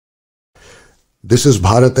This is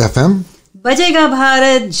Bharat FM. बजेगा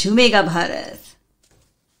भारत, झूमेगा भारत.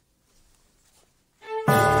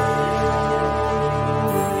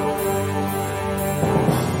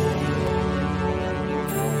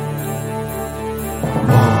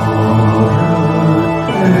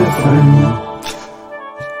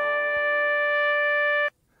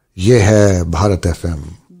 ये है भारत FM.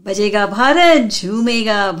 बजेगा Bharat,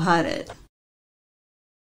 झूमेगा Bharat.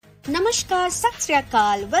 Namaskar, Sat Sri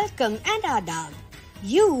Akal, welcome and adab.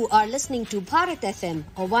 You are listening to Bharat FM,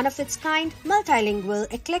 a one-of-its-kind, multilingual,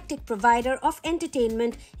 eclectic provider of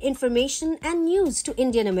entertainment, information and news to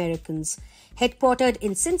Indian Americans. Headquartered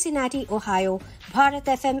in Cincinnati, Ohio, Bharat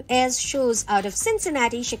FM airs shows out of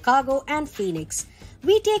Cincinnati, Chicago and Phoenix.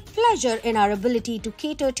 We take pleasure in our ability to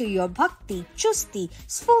cater to your bhakti, chusti,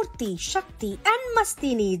 sphurti, shakti and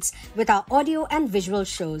masti needs with our audio and visual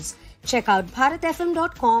shows. Check out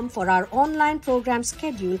bharatfm.com for our online program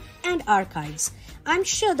schedule and archives. I'm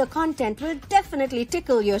sure the content will definitely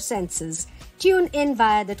tickle your senses. Tune in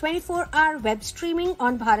via the 24-hour web streaming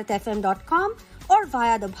on bharatfm.com or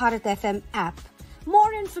via the Bharat FM app.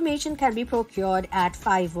 More information can be procured at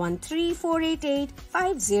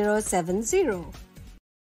 513-488-5070.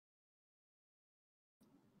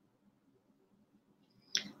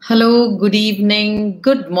 Hello, good evening,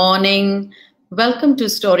 good morning. Welcome to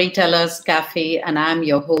Storytellers Cafe, and I'm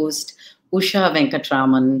your host, Usha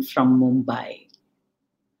Venkatraman from Mumbai.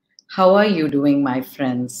 How are you doing, my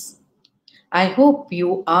friends? I hope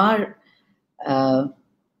you are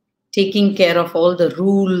taking care of all the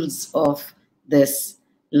rules of this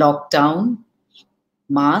lockdown,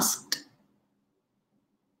 masked,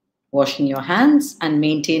 washing your hands, and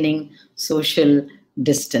maintaining social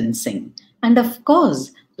distancing. And of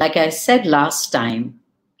course, like I said last time,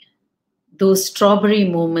 those strawberry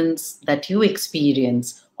moments that you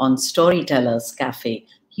experience on Storytellers Cafe,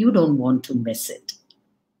 you don't want to miss it,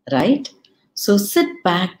 right? So sit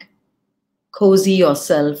back, cozy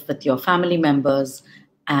yourself with your family members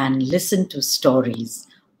and listen to stories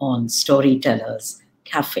on Storytellers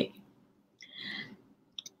Cafe.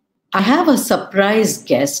 I have a surprise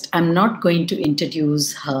guest. I'm not going to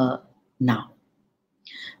introduce her now,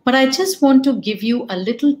 but I just want to give you a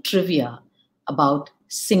little trivia about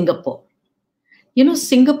Singapore. You know,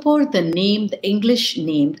 Singapore, the English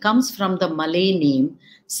name comes from the Malay name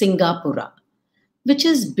Singapura, which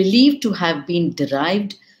is believed to have been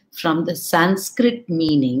derived from the Sanskrit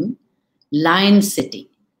meaning lion city.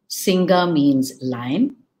 Singa means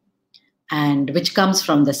lion, and which comes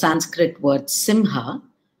from the Sanskrit word simha,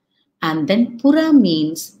 and then pura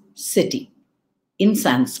means city in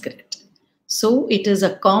Sanskrit. So it is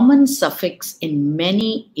a common suffix in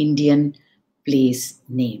many Indian place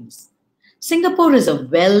names. Singapore is a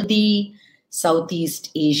wealthy Southeast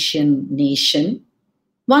Asian nation,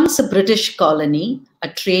 once a British colony, a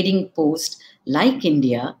trading post like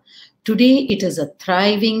India. Today it is a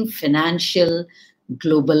thriving financial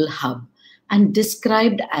global hub and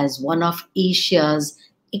described as one of Asia's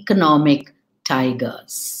economic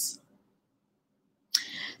tigers.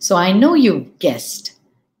 So I know you've guessed,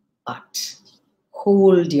 but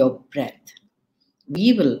hold your breath.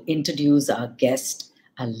 We will introduce our guest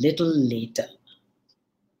a little later.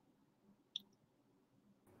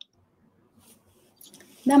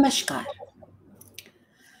 नमस्कार,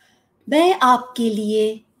 मैं आपके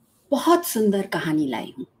लिए बहुत सुंदर कहानी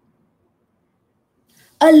लाई हूं.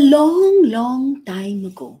 A long, long time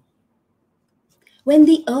ago, when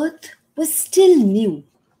the earth was still new,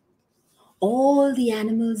 all the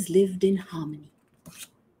animals lived in harmony.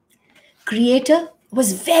 Creator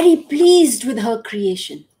was very pleased with her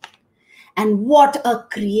creation. And what a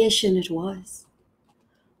creation it was.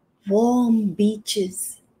 Warm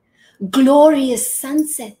beaches, glorious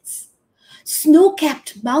sunsets,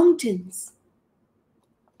 snow-capped mountains.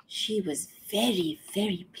 She was very,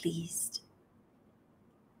 very pleased.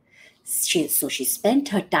 So she spent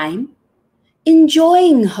her time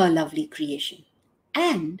enjoying her lovely creation.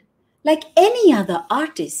 And like any other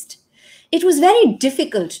artist, it was very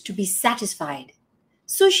difficult to be satisfied.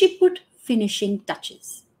 So she put finishing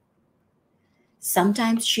touches.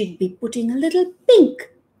 Sometimes she'd be putting a little pink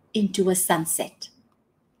into a sunset.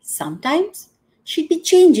 Sometimes she'd be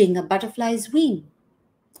changing a butterfly's wing.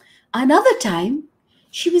 Another time,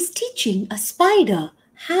 she was teaching a spider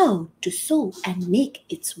how to sew and make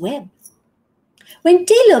its web. When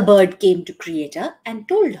Tailor Bird came to Creator and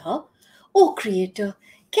told her, "Oh, Creator,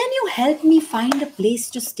 can you help me find a place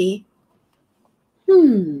to stay?"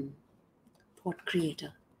 Thought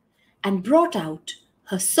Creator, and brought out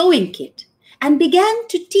her sewing kit and began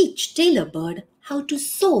to teach Tailor Bird how to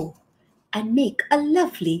sew and make a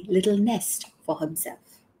lovely little nest for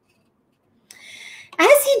himself.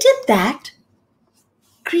 as he did that,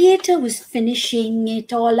 Creator was finishing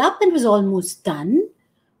it all up and was almost done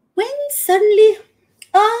when suddenly,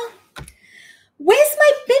 where's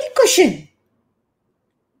my pincushion?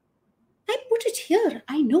 I put it here,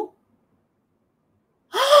 I know.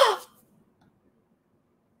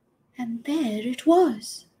 And there it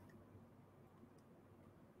was.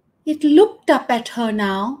 It looked up at her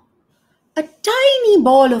now, a tiny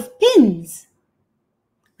ball of pins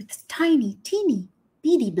with tiny, teeny,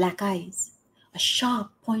 beady black eyes, a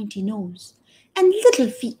sharp, pointy nose, and little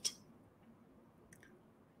feet.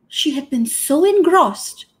 She had been so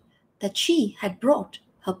engrossed that she had brought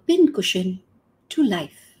her pincushion to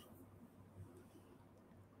life.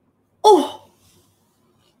 "Oh,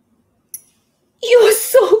 you're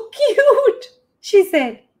so cute," she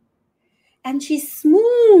said. And she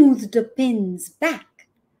smoothed the pins back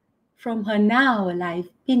from her now alive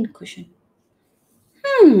pincushion.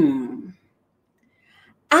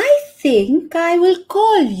 I think I will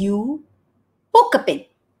call you Pokerpin.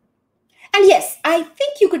 And yes, I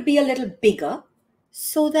think you could be a little bigger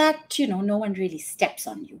so that, no one really steps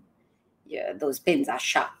on you. Yeah, those pins are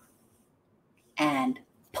sharp. And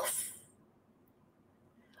poof,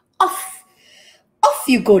 off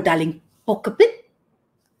you go, darling Pokerpin.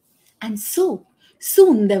 And so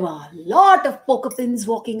soon there were a lot of Pokerpins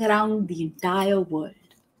walking around the entire world.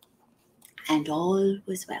 And all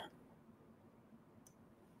was well.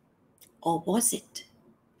 Or was it?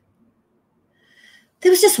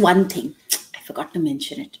 There was just one thing. I forgot to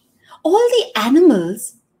mention it. All the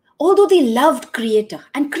animals, although they loved Creator,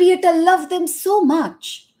 and Creator loved them so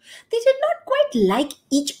much, they did not quite like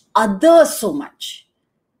each other so much.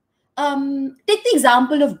 Take the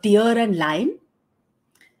example of deer and lion.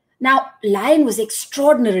 Now, lion was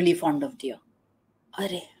extraordinarily fond of deer.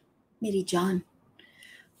 Arre, meri jaan.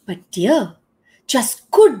 But deer just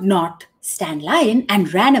could not stand lion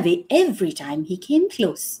and ran away every time he came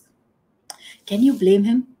close. Can you blame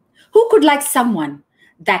him? Who could like someone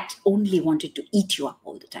that only wanted to eat you up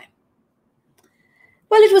all the time?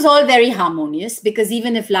 Well, it was all very harmonious because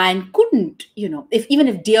even if lion couldn't, even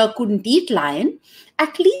if deer couldn't eat lion,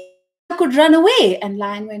 at least deer could run away and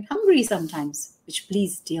lion went hungry sometimes, which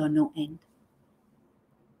pleased deer no end.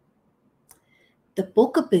 The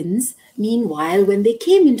Pokerpins, meanwhile, when they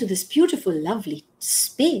came into this beautiful, lovely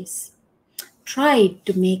space, tried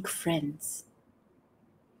to make friends.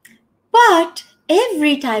 But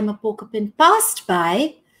every time a Pokerpin passed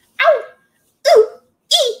by, ow, ooh,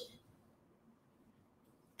 ee,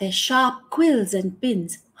 their sharp quills and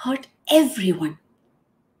pins hurt everyone.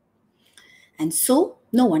 And so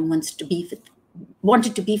no one wanted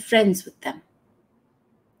to be friends with them.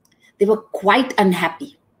 They were quite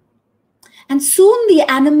unhappy. And soon the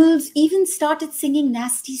animals even started singing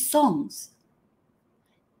nasty songs.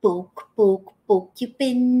 Poke, poke, poke you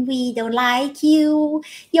pin, we don't like you.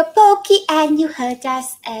 You're pokey and you hurt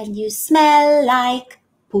us and you smell like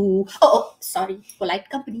poo. Oh, sorry, polite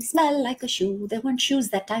company, smell like a shoe. There weren't shoes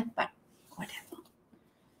that time, but whatever.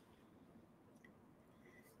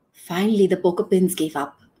 Finally, the Pokerpins gave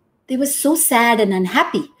up. They were so sad and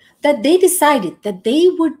unhappy that they decided that they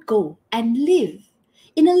would go and live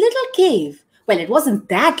in a little cave. Well, it wasn't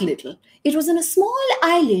that little. It was in a small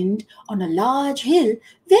island on a large hill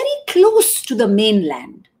very close to the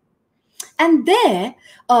mainland. And there,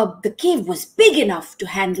 the cave was big enough to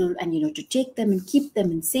handle and, to take them and keep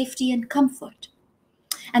them in safety and comfort.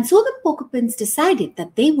 And so the Pokerpins decided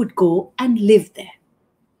that they would go and live there.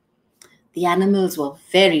 The animals were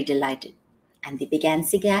very delighted and they began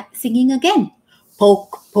singing again.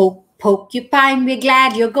 Poke, poke, porcupine, we're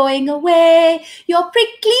glad you're going away. You're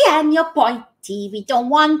prickly and you're pointy. We don't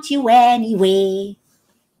want you anyway.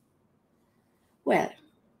 Well,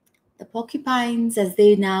 the porcupines, as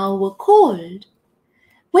they now were called,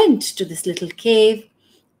 went to this little cave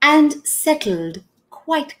and settled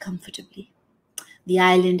quite comfortably. The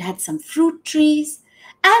island had some fruit trees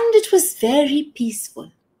and it was very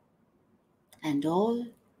peaceful. And all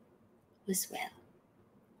was well.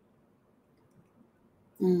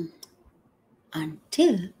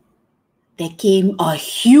 Until there came a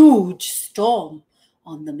huge storm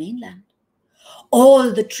on the mainland.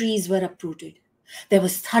 All the trees were uprooted. There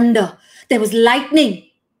was thunder. There was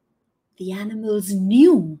lightning. The animals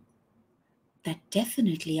knew that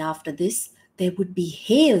definitely after this there would be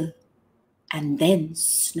hail and then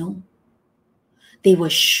snow. They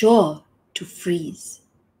were sure to freeze.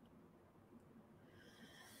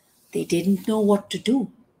 They didn't know what to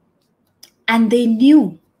do. And they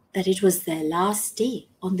knew that it was their last day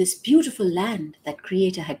on this beautiful land that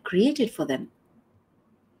Creator had created for them.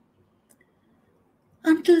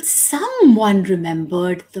 Until someone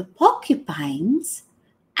remembered the porcupines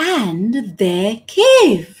and their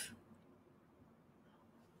cave.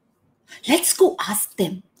 Let's go ask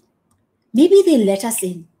them. Maybe they'll let us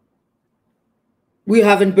in. We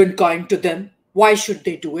haven't been kind to them. Why should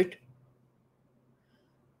they do it?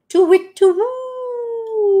 To wit, to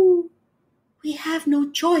woo. We have no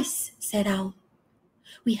choice, said Owl.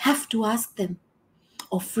 We have to ask them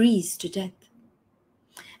or freeze to death.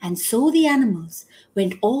 And so the animals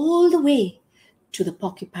went all the way to the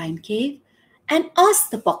porcupine cave and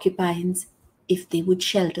asked the porcupines if they would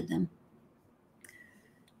shelter them.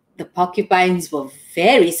 The porcupines were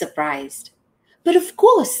very surprised, but of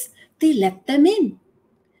course they let them in.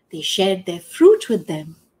 They shared their fruit with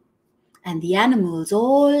them, and the animals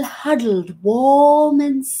all huddled warm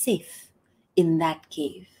and safe in that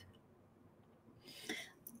cave.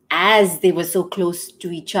 As they were so close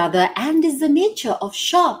to each other, and is the nature of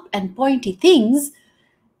sharp and pointy things,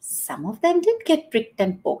 some of them did get pricked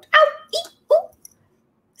and poked. Ow! Ee! Ooh!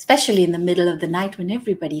 Especially in the middle of the night when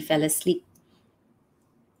everybody fell asleep.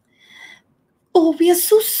 Oh, we are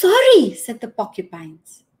so sorry, said the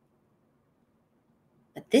porcupines.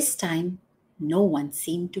 But this time, no one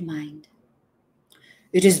seemed to mind.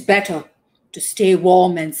 It is better to stay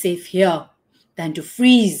warm and safe here than to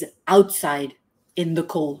freeze outside in the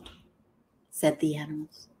cold, said the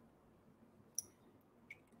animals.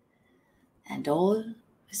 And all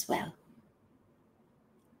was well.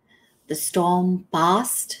 The storm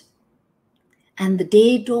passed, and the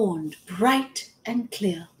day dawned bright and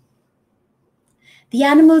clear. The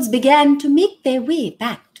animals began to make their way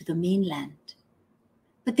back to the mainland,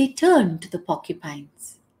 but they turned to the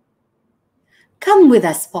porcupines. Come with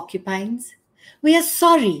us, porcupines. We are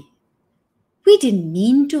sorry. We didn't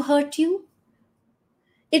mean to hurt you.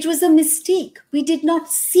 It was a mistake. We did not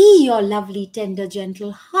see your lovely, tender,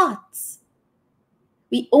 gentle hearts.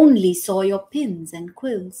 We only saw your pins and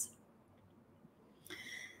quills.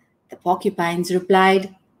 The porcupines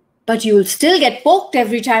replied, but you'll still get poked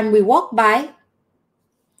every time we walk by.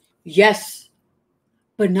 Yes,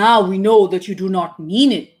 but now we know that you do not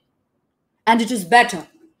mean it. And it is better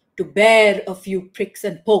to bear a few pricks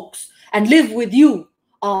and pokes and live with you,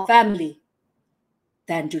 our family,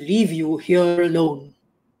 than to leave you here alone.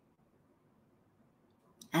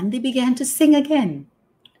 And they began to sing again.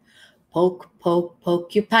 Poke, poke,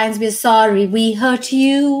 porcupines, we're sorry we hurt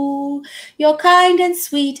you. You're kind and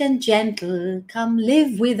sweet and gentle. Come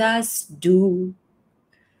live with us, do.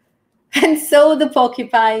 And so the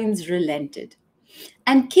porcupines relented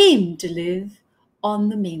and came to live on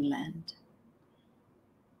the mainland.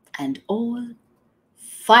 And all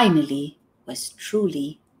finally was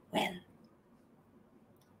truly well.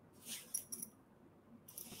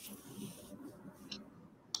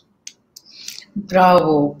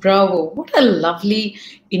 Bravo, bravo. What a lovely,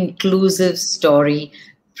 inclusive story,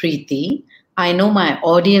 Priti. I know my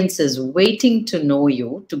audience is waiting to know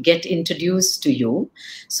you, to get introduced to you.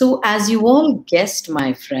 So as you all guessed,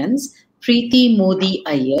 my friends, Priti Modi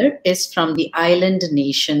Iyer is from the island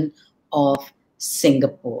nation of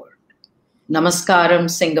Singapore. Namaskaram,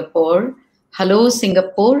 Singapore. Hello,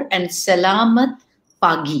 Singapore, and Selamat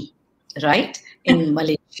Pagi, right? In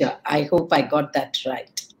Malaysia. I hope I got that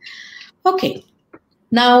right. Okay.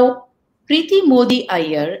 Now, Priti Modi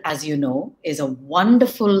Iyer, as you know, is a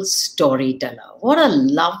wonderful storyteller. What a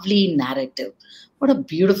lovely narrative. What a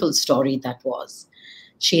beautiful story that was.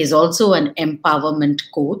 She is also an empowerment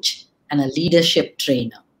coach and a leadership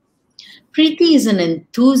trainer. Priti is an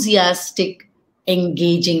enthusiastic,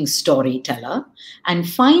 engaging storyteller and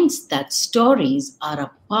finds that stories are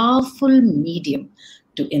a powerful medium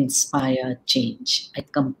to inspire change. I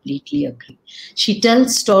completely agree. She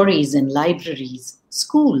tells stories in libraries,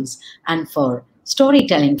 schools, and for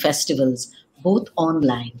storytelling festivals, both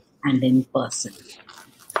online and in person.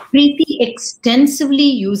 Priti extensively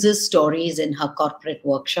uses stories in her corporate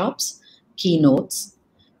workshops, keynotes.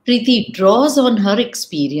 Priti draws on her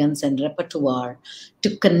experience and repertoire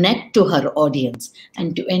to connect to her audience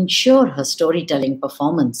and to ensure her storytelling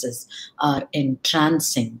performances are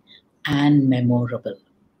entrancing and memorable.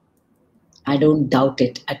 I don't doubt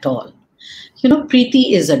it at all. You know,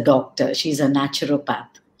 Priti is a doctor. She's a naturopath,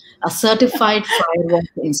 a certified Firewalk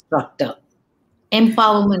instructor,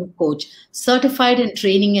 empowerment coach, certified in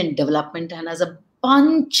training and development, and has a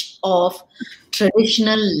bunch of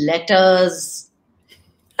traditional letters,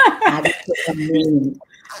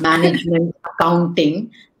 management,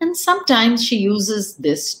 accounting, and sometimes she uses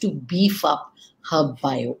this to beef up her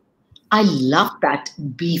bio. I love that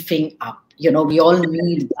to up. You know, we all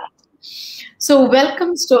need that. So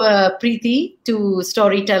welcome to Priti to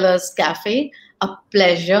Storytellers Cafe. A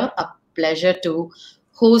pleasure to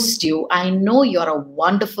host you. I know you're a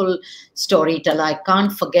wonderful storyteller. I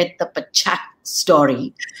can't forget the Pachak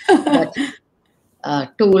story that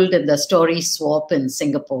told in the Story Swap in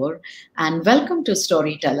Singapore. And welcome to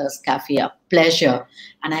Storytellers Cafe, a pleasure.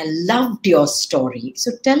 And I loved your story.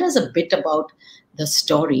 So tell us a bit about the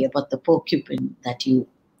story, about the porcupine that you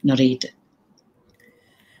narrated.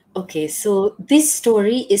 Okay, so this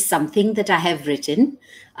story is something that I have written.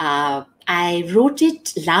 I wrote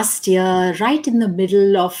it last year, right in the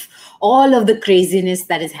middle of all of the craziness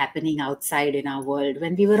that is happening outside in our world,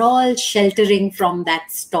 when we were all sheltering from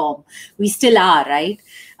that storm. We still are, right?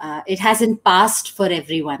 It hasn't passed for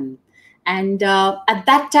everyone. And at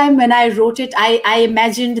that time when I wrote it, I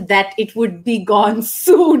imagined that it would be gone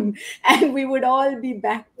soon and we would all be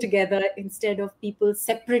back together instead of people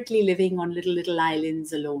separately living on little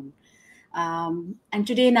islands alone. And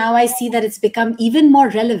today now I see that it's become even more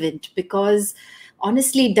relevant because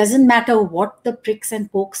honestly, it doesn't matter what the pricks and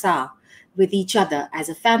pokes are with each other as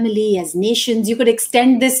a family, as nations. You could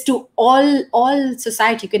extend this to all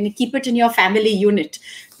society. You can keep it in your family unit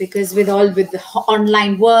because with the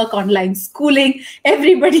online work, online schooling,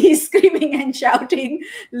 everybody is screaming and shouting,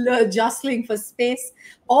 jostling for space,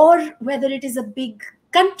 or whether it is a big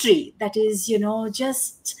country that is,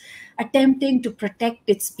 just attempting to protect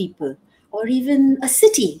its people, or even a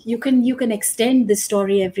city. You can extend this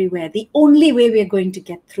story everywhere. The only way we're going to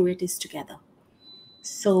get through it is together.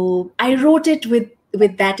 So I wrote it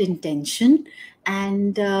with that intention,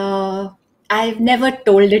 and I've never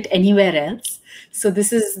told it anywhere else. So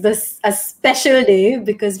this is a special day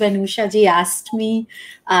because when Usha ji asked me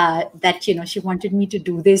that she wanted me to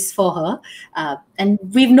do this for her, and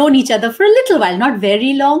we've known each other for a little while, not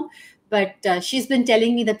very long, but she's been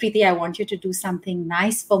telling me that, Priti, I want you to do something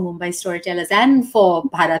nice for Mumbai Storytellers and for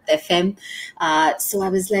Bharat FM. So I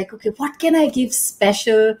was like, okay, what can I give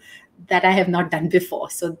special that I have not done before?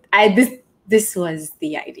 So this was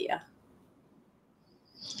the idea.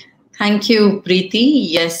 Thank you, Priti.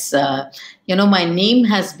 Yes, my name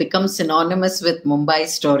has become synonymous with Mumbai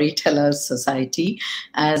Storytellers Society,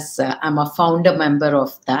 as I'm a founder member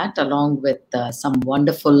of that, along with some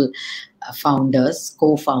wonderful founders,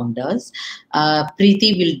 co-founders.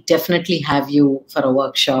 Priti will definitely have you for a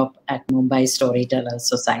workshop at Mumbai Storytellers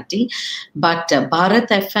Society. But Bharat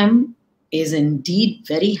FM is indeed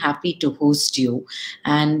very happy to host you.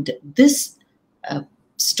 And this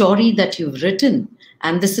story that you've written,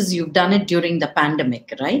 and you've done it during the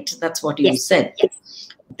pandemic, right? That's what you said. Yes,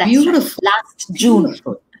 that's beautiful. Right. Last June.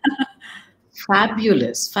 Beautiful.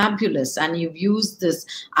 Fabulous. And you've used this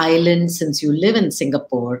island since you live in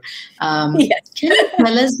Singapore. Yes. Can you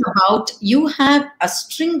tell us about, you have a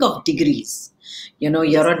string of degrees.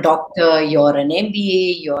 You're a doctor, you're an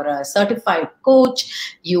MBA, you're a certified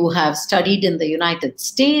coach, you have studied in the United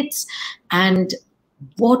States. And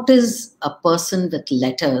what is a person with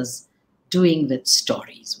letters doing with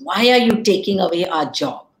stories? Why are you taking away our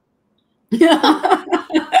job?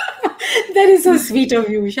 That is so sweet of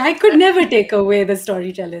you, Usha. I could never take away the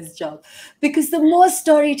storyteller's job because the more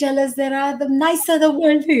storytellers there are, the nicer the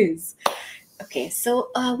world is. Okay, so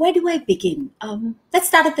where do I begin? Let's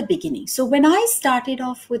start at the beginning. So when I started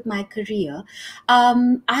off with my career,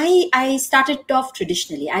 I started off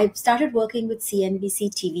traditionally. I started working with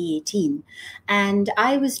CNBC TV 18, and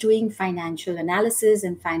I was doing financial analysis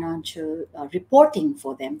and financial reporting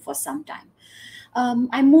for them for some time.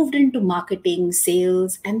 I moved into marketing,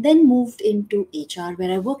 sales, and then moved into HR,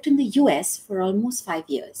 where I worked in the US for almost 5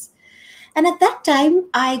 years. And at that time,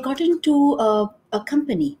 I got into a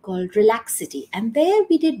company called Relaxity, and there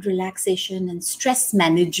we did relaxation and stress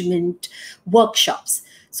management workshops.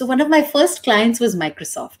 So one of my first clients was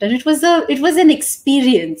Microsoft, and it was an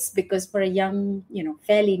experience because for a young,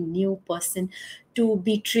 fairly new person to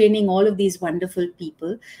be training all of these wonderful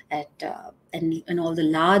people at and all the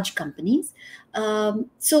large companies.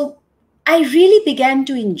 So I really began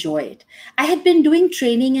to enjoy it. I had been doing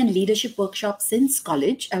training and leadership workshops since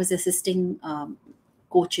college. I was assisting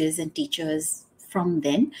coaches and teachers from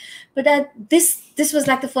then. But this was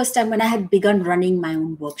like the first time when I had begun running my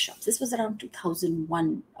own workshops. This was around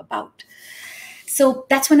 2001 about. So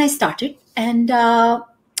that's when I started. And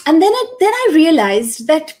then I realized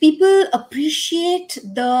that people appreciate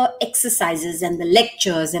the exercises and the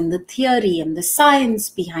lectures and the theory and the science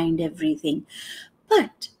behind everything.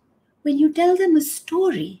 But when you tell them a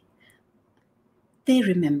story, they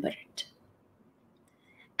remember it.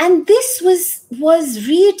 And this was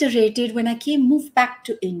reiterated when I moved back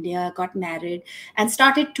to India, got married, and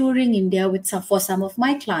started touring India for some of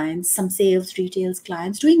my clients, some sales, retail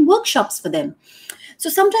clients, doing workshops for them. So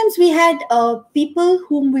sometimes we had people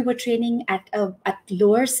whom we were training at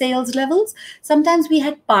lower sales levels. Sometimes we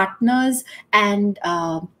had partners and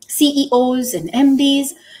CEOs and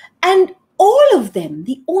MDs, and all of them,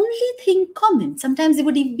 the only thing common, sometimes they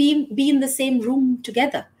would be in the same room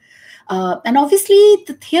together. And obviously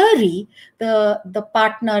the theory, the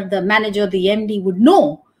partner, the manager, the MD would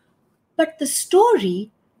know, but the story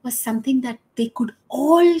was something that they could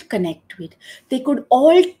all connect with. They could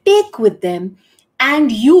all take with them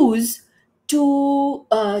and use to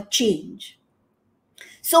change.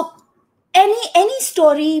 So any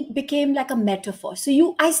story became like a metaphor.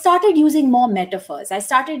 So I started using more metaphors. I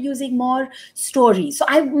started using more stories. So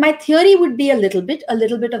my theory would be a little bit of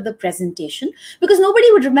the presentation, because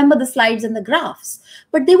nobody would remember the slides and the graphs,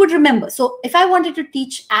 but they would remember. So if I wanted to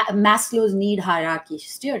teach Maslow's need hierarchy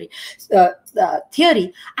theory,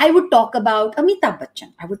 I would talk about Amitabh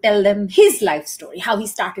Bachchan. I would tell them his life story, how he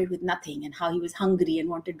started with nothing and how he was hungry and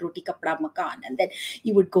wanted roti kapda makan, and then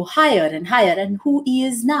he would go higher and higher, and who he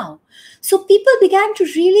is now. So people began to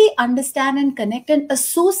really understand and connect and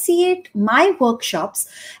associate my workshops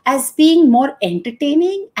as being more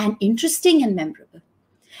entertaining and interesting and memorable.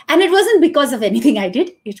 And it wasn't because of anything I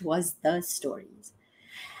did, it was the stories.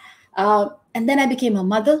 And then I became a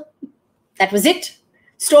mother. That was it.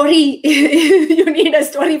 Story, you need a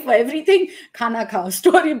story for everything. Khana khao,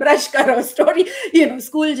 story, brush karo, story,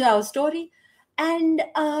 school jao, story. And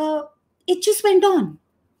it just went on.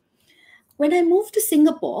 When I moved to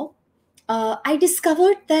Singapore, I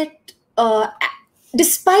discovered that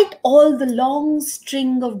despite all the long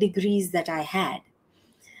string of degrees that I had,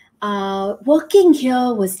 working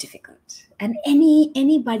here was difficult. And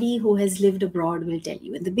anybody who has lived abroad will tell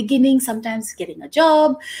you, in the beginning, sometimes getting a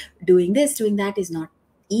job, doing this, doing that is not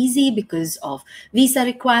easy because of visa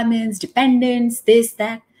requirements, dependents, this,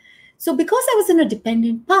 that. So because I was in a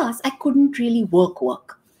dependent pass, I couldn't really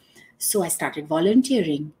work. So I started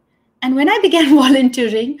volunteering. And when I began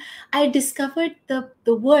volunteering, I discovered the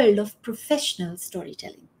world of professional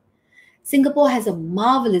storytelling. Singapore has a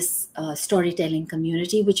marvelous storytelling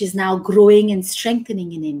community, which is now growing and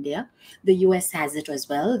strengthening in India. The US has it as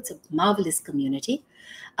well. It's a marvelous community.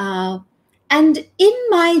 And in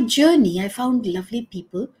my journey, I found lovely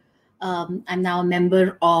people. I'm now a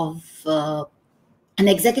member of an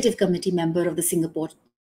executive committee member of the Singapore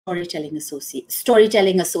Storytelling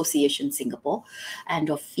Association Singapore, and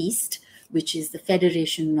of FEAST, which is the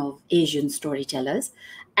Federation of Asian Storytellers.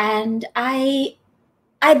 And I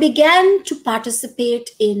began to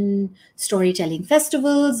participate in storytelling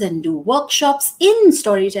festivals and do workshops in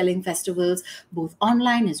storytelling festivals, both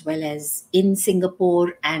online as well as in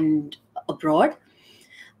Singapore and abroad,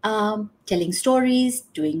 telling stories,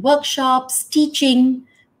 doing workshops, teaching,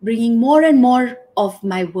 bringing more and more of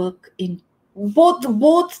my work in both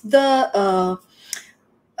the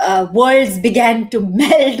worlds began to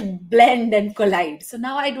meld, blend, and collide. So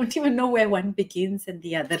now I don't even know where one begins and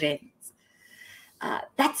the other ends.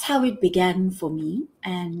 That's how it began for me,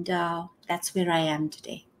 and that's where I am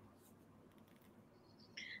today.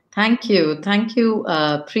 Thank you,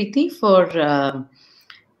 Priti, for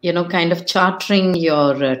kind of charting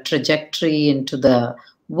your trajectory into the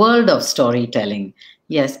world of storytelling.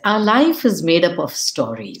 Yes, our life is made up of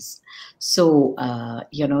stories. So,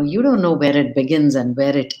 you don't know where it begins and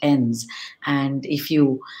where it ends. And if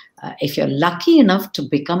you're lucky enough to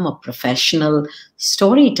become a professional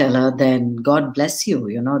storyteller, then God bless you.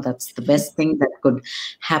 That's the best thing that could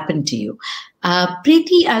happen to you.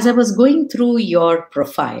 Priti, as I was going through your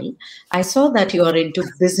profile, I saw that you are into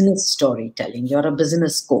business storytelling. You're a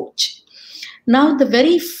business coach. Now, the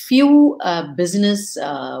very few business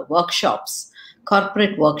workshops,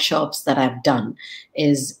 corporate workshops that I've done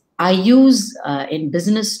is I use in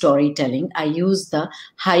business storytelling, I use the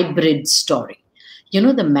hybrid story,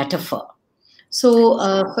 the metaphor. So,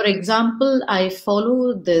 for example, I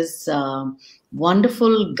follow this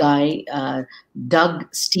wonderful guy,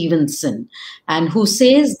 Doug Stevenson, and who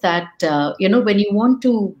says that, when you want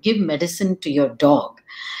to give medicine to your dog,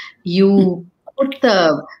 you put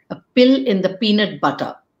the pill in the peanut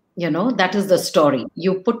butter. That is the story.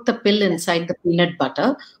 You put the pill inside the peanut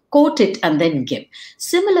butter, coat it, and then give.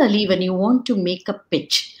 Similarly, when you want to make a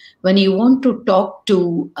pitch, when you want to talk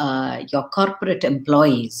to your corporate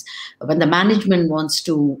employees, when the management wants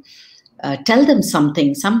to tell them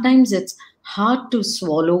something, sometimes it's hard to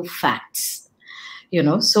swallow facts.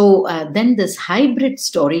 So then this hybrid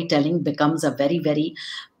storytelling becomes a very, very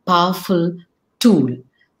powerful tool.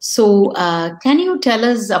 So can you tell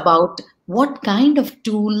us about what kind of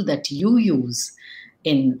tool that you use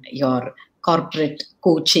in your corporate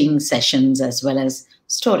coaching sessions as well as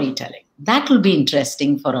storytelling? That will be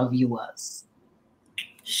interesting for our viewers.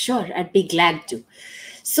 Sure, I'd be glad to.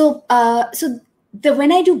 So,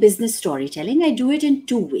 when I do business storytelling, I do it in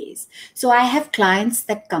two ways. So I have clients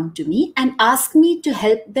that come to me and ask me to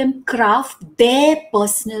help them craft their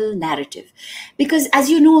personal narrative. Because as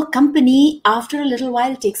you know, a company after a little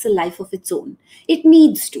while takes a life of its own. It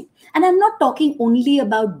needs to. And I'm not talking only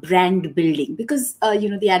about brand building, because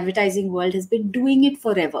the advertising world has been doing it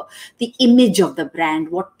forever. The image of the brand,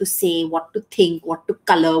 what to say, what to think, what to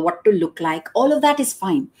color, what to look like, all of that is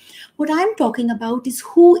fine. What I'm talking about is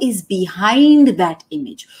who is behind that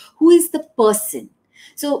image, who is the person.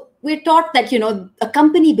 So we're taught that, a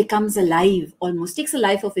company becomes alive, almost takes a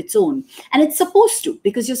life of its own. And it's supposed to,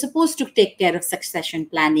 because you're supposed to take care of succession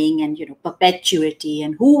planning and, perpetuity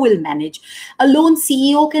and who will manage. A lone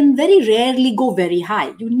CEO can very rarely go very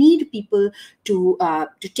high. You need people to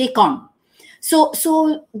take on.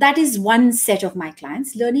 So that is one set of my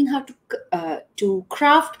clients, learning how to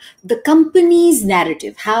craft the company's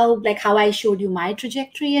narrative, how I showed you my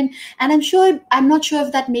trajectory, and I'm not sure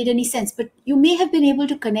if that made any sense, but you may have been able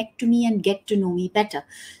to connect to me and get to know me better.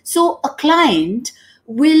 So a client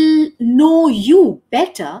will know you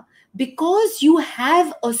better because you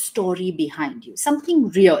have a story behind you, something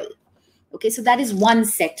real. Okay, so that is one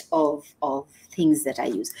set of things that I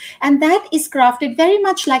use. And that is crafted very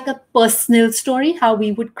much like a personal story, how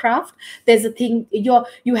we would craft. There's a thing,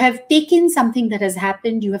 you have taken something that has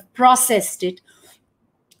happened, you have processed it,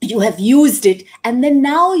 you have used it, and then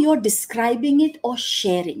now you're describing it or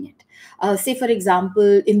sharing it. Say, for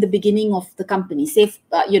example, in the beginning of the company, say,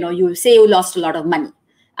 you say you lost a lot of money.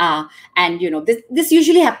 And this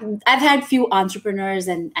usually happens. I've had few entrepreneurs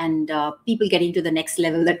and people getting to the next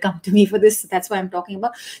level that come to me for this. So that's why I'm talking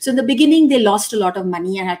about. So in the beginning, they lost a lot of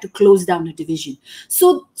money and had to close down a division.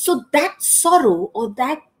 So that sorrow or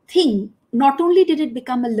that thing, not only did it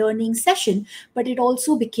become a learning session, but it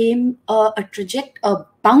also became a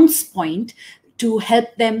bounce point to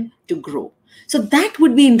help them to grow. So that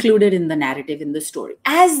would be included in the narrative, in the story,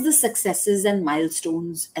 as the successes and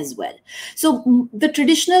milestones as well. So the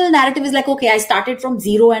traditional narrative is like, okay, I started from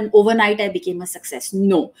zero and overnight I became a success.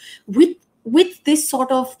 No, with this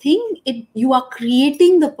sort of thing, you are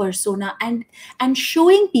creating the persona and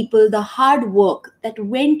showing people the hard work that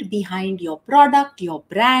went behind your product, your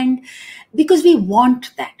brand, because we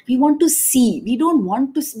want that. We want to see. We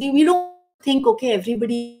don't think, okay,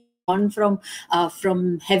 everybody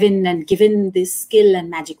from heaven and given this skill and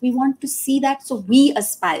magic. We want to see that, so we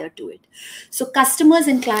aspire to it. So customers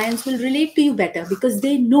and clients will relate to you better because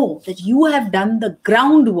they know that you have done the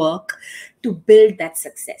groundwork to build that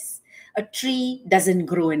success. A tree doesn't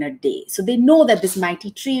grow in a day. So they know that this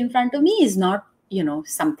mighty tree in front of me is not,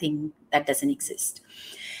 something that doesn't exist.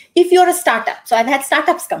 If you're a startup, so I've had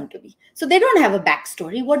startups come to me. So they don't have a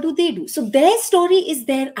backstory. What do? So their story is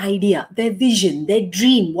their idea, their vision, their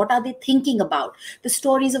dream. What are they thinking about? The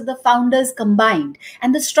stories of the founders combined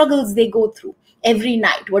and the struggles they go through every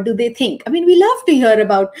night. What do they think? I mean, we love to hear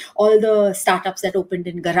about all the startups that opened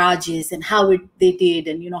in garages and how they did,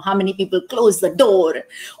 and how many people closed the door,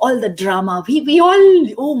 all the drama. We all,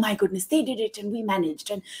 oh my goodness, they did it and we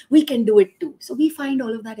managed and we can do it too. So we find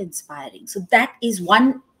all of that inspiring. So that is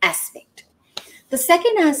one aspect. The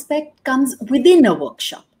second aspect comes within a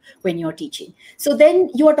workshop when you're teaching. So then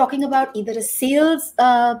you are talking about either a sales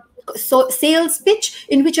pitch,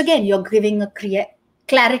 in which again you're giving a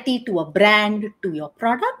clarity to a brand, to your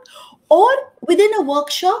product, or within a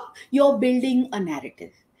workshop you're building a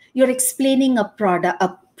narrative. You're explaining a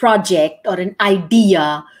project or an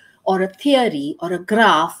idea or a theory or a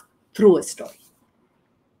graph through a story.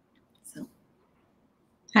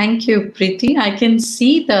 Thank you, Priti. I can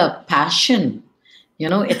see the passion.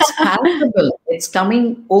 It's palpable. It's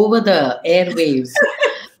coming over the airwaves.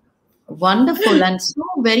 Wonderful and so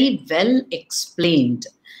very well explained.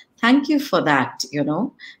 Thank you for that.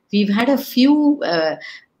 We've had a few,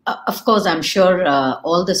 of course, I'm sure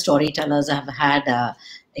all the storytellers have had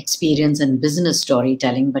experience in business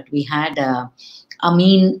storytelling, but we had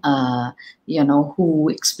Amin, who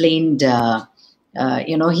explained,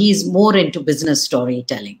 he's more into business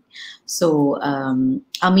storytelling. So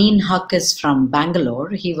Amin Haq is from Bangalore.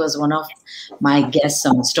 He was one of my guests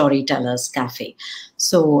on Storytellers Cafe.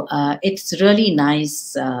 So it's really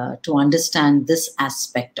nice to understand this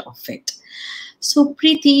aspect of it. So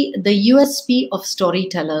Priti, the USP of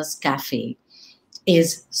Storytellers Cafe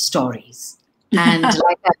is stories. And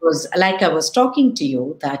like I was talking to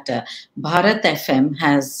you, that Bharat FM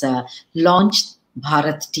has launched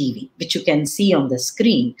Bharat TV, which you can see on the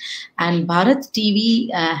screen. And Bharat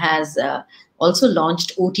TV has also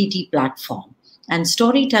launched OTT platform. And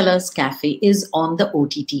Storytellers Cafe is on the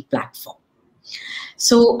OTT platform.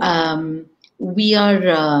 So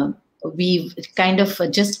we've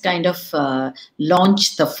just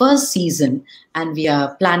launched the first season, and we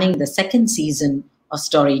are planning the second season of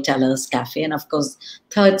Storytellers Cafe, and of course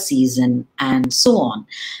third season, and so on.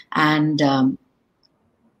 And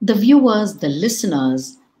the viewers, the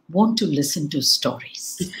listeners want to listen to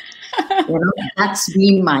stories. That's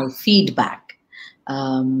been my feedback.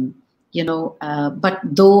 But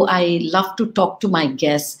though I love to talk to my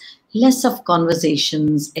guests, less of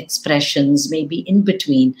conversations, expressions, maybe in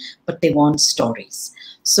between, but they want stories.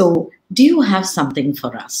 So do you have something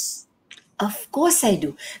for us? Of course I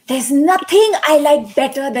do. There's nothing I like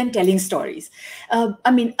better than telling stories.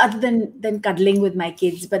 Other than cuddling with my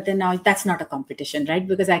kids, but then now that's not a competition, right?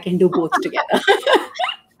 Because I can do both together.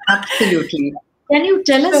 Absolutely. Can you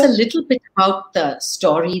tell us a little bit about the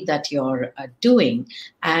story that you're doing?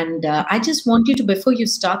 And I just want you to, before you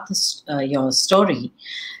start your story,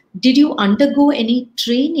 did you undergo any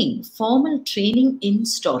training, formal training in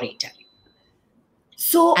storytelling?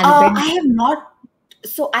 So I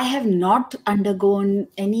have not undergone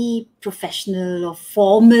any professional or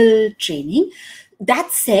formal training.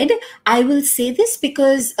 That said, I will say this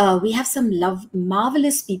because we have some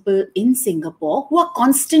marvelous people in Singapore who are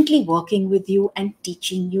constantly working with you and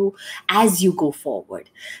teaching you as you go forward.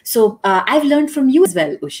 So I've learned from you as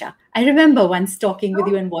well, Usha. I remember once talking with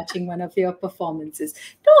you and watching one of your performances.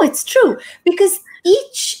 No, it's true, because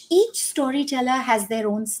each storyteller has their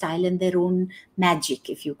own style and their own magic,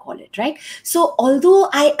 if you call it, right? So although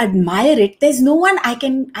I admire it, there's no one I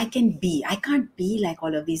can be. I can't be like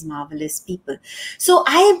all of these marvelous people. So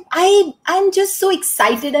I'm just so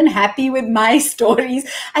excited and happy with my stories.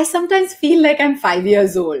 I sometimes feel like I'm 5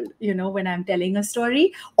 years old, when I'm telling a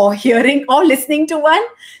story or hearing or listening to one.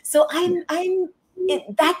 So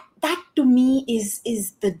that to me is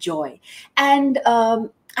the joy. And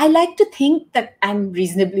I like to think that I'm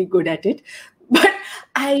reasonably good at it, but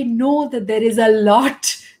I know that there is a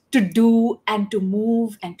lot to do and to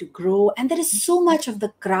move and to grow, and there is so much of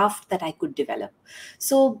the craft that I could develop.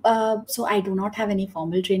 So I do not have any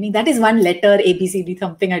formal training. That is one letter ABCD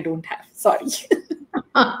something I don't have. Sorry.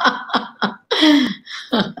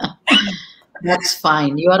 That's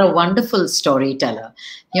fine. You are a wonderful storyteller.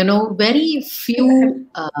 Very few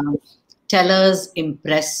tellers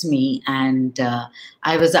impress me, and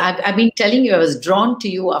I've been telling you, I was drawn to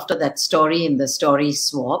you after that story in the story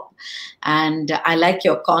swap, and I like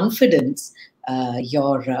your confidence.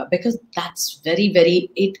 Because that's very,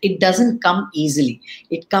 very, it doesn't come easily.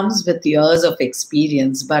 It comes with years of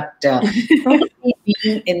experience, but probably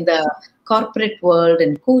being in the corporate world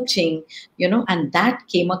and coaching, and that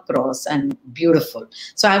came across, and beautiful.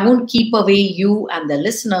 So I won't keep away you and the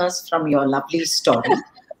listeners from your lovely story.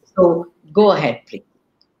 So go ahead, please.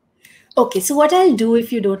 Okay, so what I'll do,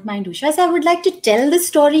 if you don't mind, Usha, is I would like to tell the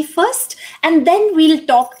story first, and then we'll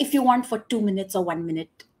talk, if you want, for 2 minutes or 1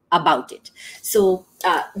 minute about it. So,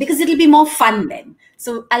 because it'll be more fun then.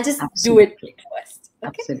 So I'll just do it first.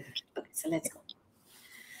 Okay? Absolutely. Okay, so let's go.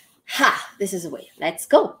 This is the way. Let's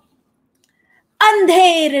go.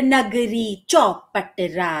 Andher Nagari चौपट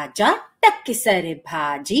राजा टकसर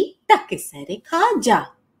भाजी टकसर खाजा.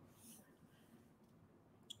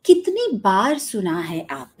 कितनी बार सुना है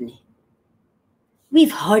आपने?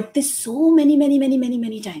 We've heard this so many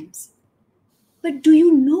times. But do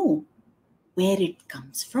you know where it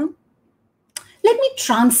comes from? Let me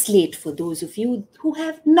translate for those of you who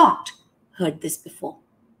have not heard this before.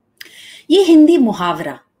 ये हिंदी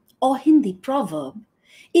मुहावरा or Hindi proverb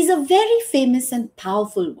is a very famous and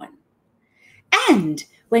powerful one. And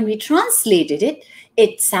when we translated it,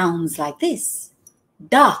 it sounds like this.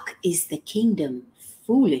 Dark is the kingdom,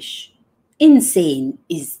 foolish. Insane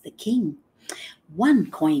is the king. 1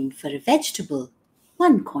 coin for a vegetable,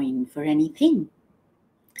 1 coin for anything.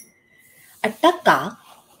 A taka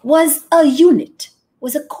was a unit,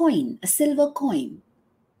 was a coin, a silver coin.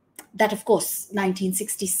 That, of course,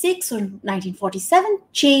 1966 or 1947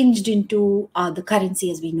 changed into the currency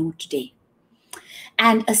as we know today.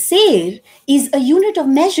 And a seir is a unit of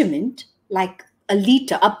measurement, like a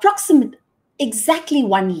liter, approximate, exactly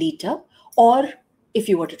 1 liter, or if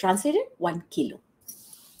you were to translate it, 1 kilo.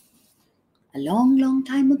 A long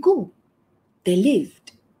time ago, there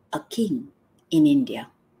lived a king in India.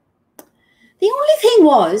 The only thing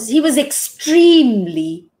was, he was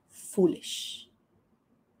extremely foolish.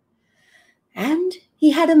 And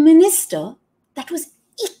he had a minister that was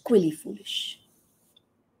equally foolish.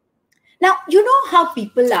 Now, you know how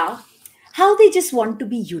people are, how they just want to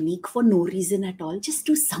be unique for no reason at all, just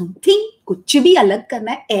do something, kuch bhi alag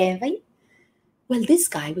karna hai, bhai. Well, this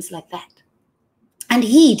guy was like that. And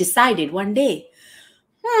he decided one day,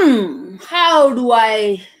 how do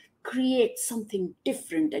I create something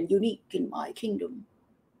different and unique in my kingdom.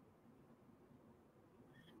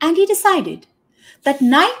 And he decided that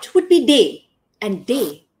night would be day and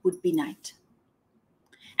day would be night.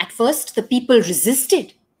 At first, the people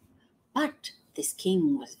resisted, but this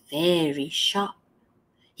king was very sharp.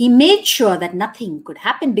 He made sure that nothing could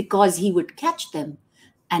happen because he would catch them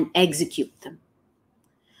and execute them.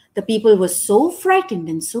 The people were so frightened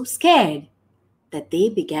and so scared that they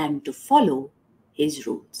began to follow his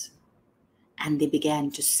rules. And they began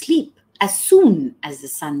to sleep as soon as the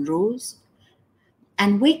sun rose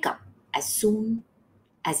and wake up as soon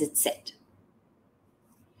as it set.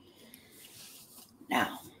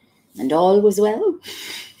 Now, and all was well?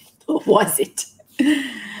 Or was it?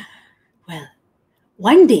 Well,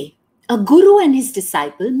 one day, a guru and his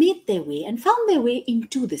disciple made their way and found their way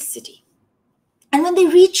into the city. And when they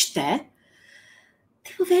reached there,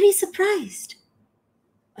 they were very surprised.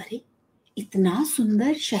 अरे, इतना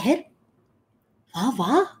सुंदर शहर, वाह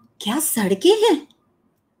वाह, क्या सड़कें हैं,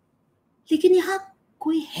 लेकिन यहाँ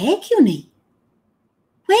कोई है क्यों नहीं?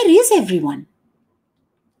 Where is everyone?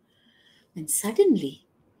 Then suddenly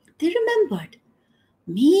they remembered,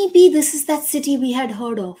 maybe this is that city we had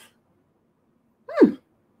heard of.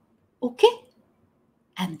 Okay.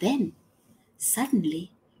 And then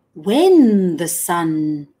suddenly, when the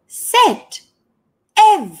sun set,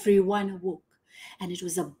 everyone awoke, and it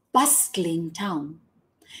was a bustling town.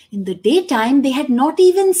 In the daytime, they had not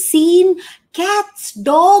even seen cats,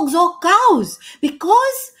 dogs, or cows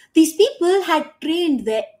because these people had trained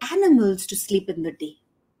their animals to sleep in the day.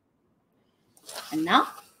 And now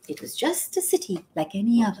it was just a city like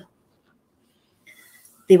any other.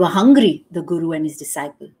 They were hungry, the guru and his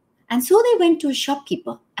disciple. And so they went to a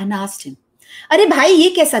shopkeeper and asked him, "Arey bhai,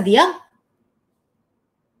 ye kaisa diya?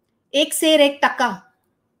 Ek ser ek taka."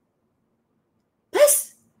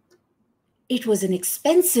 Bas, it was an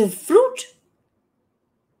expensive fruit.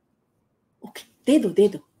 Okay, de do, de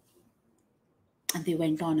do. And they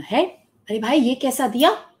went on ahead. "Arey bhai, ye kaisa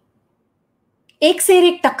diya? Ek ser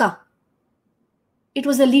ek taka." It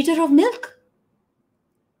was a liter of milk.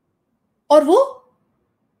 Or wo?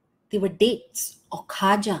 They were dates or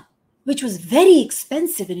khaja, which was very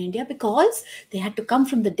expensive in India because they had to come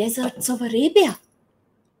from the deserts of Arabia.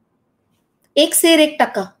 Ek ser ek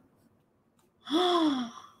taka.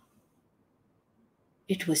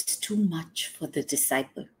 It was too much for the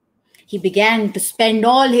disciple. He began to spend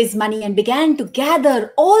all his money and began to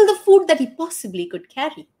gather all the food that he possibly could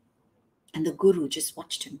carry. And the guru just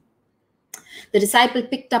watched him. The disciple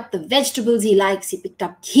picked up the vegetables he likes. He picked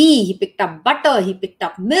up ghee, he picked up butter, he picked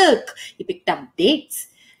up milk, he picked up dates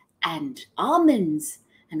and almonds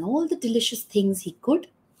and all the delicious things he could,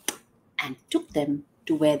 and took them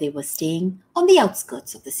to where they were staying on the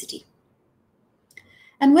outskirts of the city.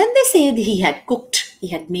 And when they said he had cooked, he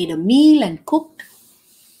had made a meal and cooked,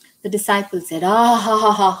 the disciple said, "Ah ha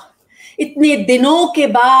ha ha, itne dinon ke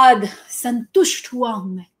baad santusht hua hu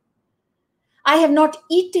main. I have not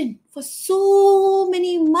eaten for so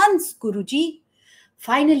many months, Guruji.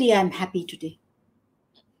 Finally, I am happy today."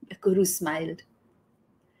 The Guru smiled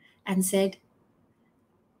and said,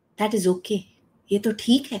 "That is okay. ये तो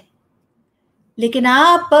ठीक है. लेकिन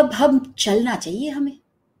आप अब हम चलना चाहिए हमें.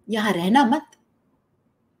 यहाँ रहना मत."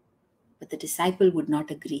 But the disciple would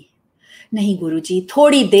not agree. "नहीं Guruji,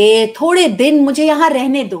 थोड़े दिन मुझे यहाँ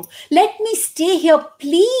रहने दो. Let me stay here,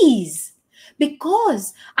 please.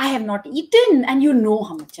 Because I have not eaten, and you know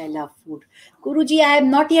how much I love food. Guruji, I have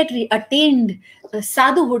not yet attained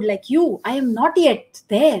sadhuhood like you. I am not yet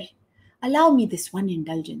there. Allow me this one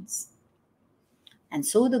indulgence." And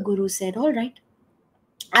so the Guru said, "All right,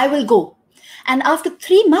 I will go. And after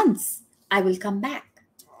 3 months, I will come back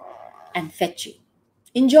and fetch you.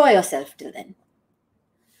 Enjoy yourself till then."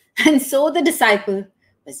 And so the disciple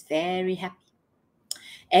was very happy.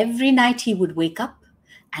 Every night he would wake up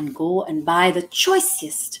and go and buy the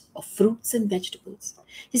choicest of fruits and vegetables.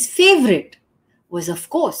 His favorite was, of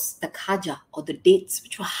course, the khaja or the dates,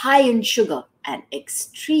 which were high in sugar and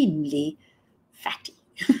extremely fatty.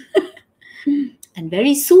 And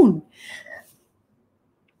very soon,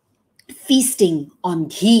 feasting on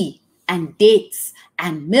ghee and dates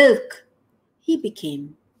and milk, he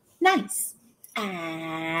became nice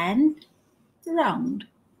and round.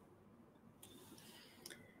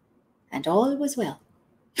 And all was well.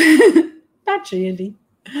 Not really.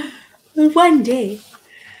 One day,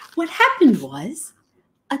 what happened was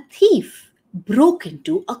a thief broke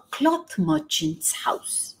into a cloth merchant's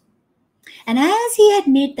house. And as he had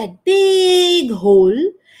made that big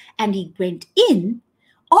hole and he went in,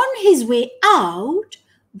 on his way out,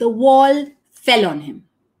 the wall fell on him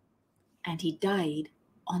and he died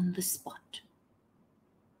on the spot.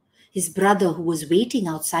 His brother, who was waiting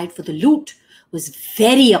outside for the loot, was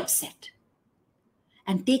very upset.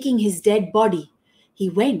 And taking his dead body, he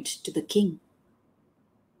went to the king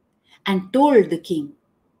and told the king,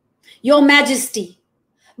 "Your Majesty,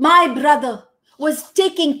 my brother was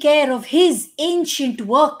taking care of his ancient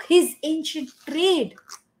work, his ancient trade.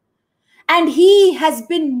 And he has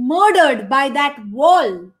been murdered by that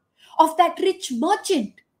wall of that rich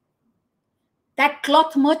merchant. That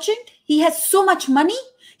cloth merchant, he has so much money,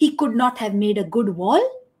 he could not have made a good wall.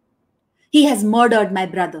 He has murdered my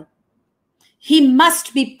brother. He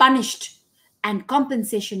must be punished and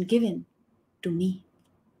compensation given to me."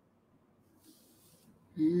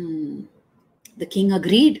 The king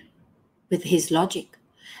agreed with his logic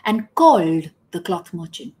and called the cloth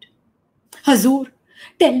merchant. "Hazur,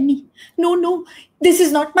 tell me, no, this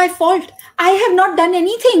is not my fault. I have not done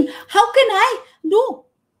anything. How can I?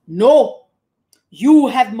 No, you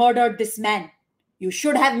have murdered this man. You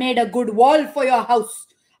should have made a good wall for your house.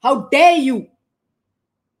 How dare you?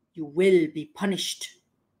 You will be punished."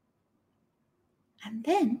 And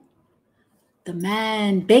then the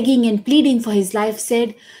man, begging and pleading for his life,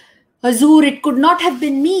 said, "Hazur, it could not have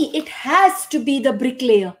been me. It has to be the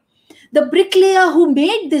bricklayer. The bricklayer who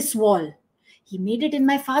made this wall. He made it in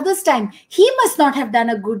my father's time. He must not have done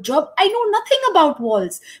a good job. I know nothing about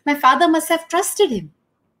walls. My father must have trusted him."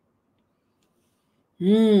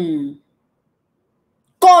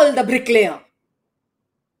 "Call the bricklayer."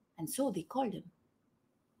 And so they called him.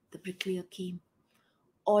 The bricklayer came,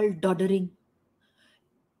 all doddering.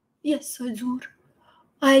 "Yes, Hazur,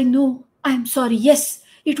 I know. I'm sorry. Yes,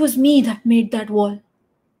 it was me that made that wall."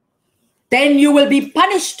 "Then you will be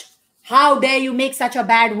punished. How dare you make such a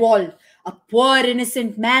bad wall? A poor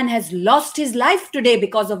innocent man has lost his life today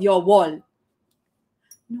because of your wall."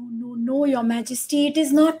 No, Your Majesty, it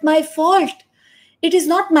is not my fault. It is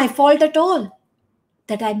not my fault at all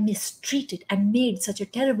that I mistreated and made such a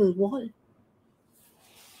terrible wall.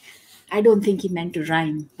 I don't think he meant to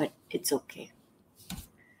rhyme, but it's okay.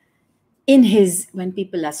 When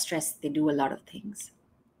people are stressed, they do a lot of things.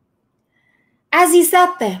 As he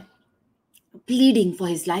sat there, pleading for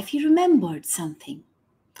his life, he remembered something.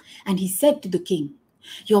 And he said to the king,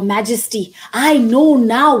 "Your Majesty, I know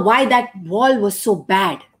now why that wall was so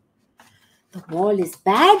bad. The wall is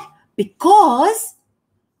bad because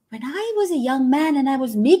when I was a young man and I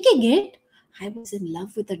was making it, I was in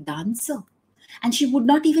love with a dancer. And she would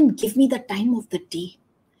not even give me the time of the day.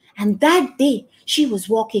 And that day, she was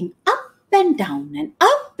walking up and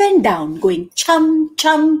down, going chum,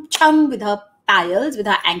 chum, chum with her tiles, with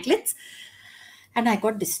her anklets. And I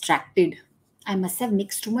got distracted. I must have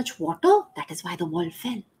mixed too much water. That is why the wall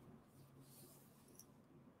fell."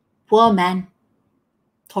 Poor man,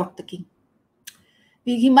 thought the king.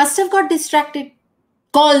 He must have got distracted.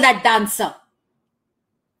 "Call that dancer."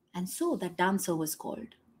 And so that dancer was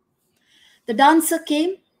called. The dancer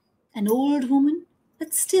came, an old woman,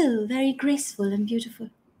 but still very graceful and beautiful.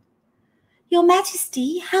 "Your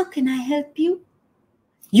Majesty, how can I help you?"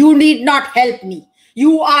 "You need not help me.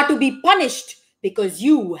 You are to be punished because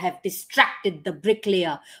you have distracted the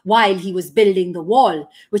bricklayer while he was building the wall,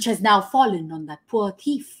 which has now fallen on that poor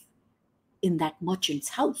thief in that merchant's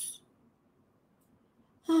house."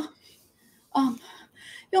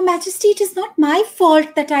 "Your Majesty, it is not my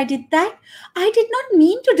fault that I did that. I did not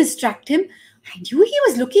mean to distract him. I knew he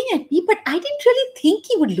was looking at me, but I didn't really think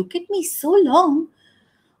he would look at me so long.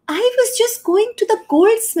 I was just going to the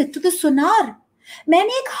goldsmith, to the sonar.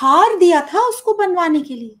 मैंने एक हार दिया था उसको बनवाने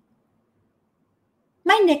के लिए.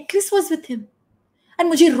 My necklace was with him. And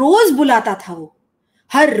मुझे रोज बुलाता था वो.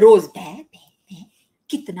 हर रोज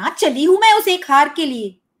कितना चली हूं मैं उस एक हार के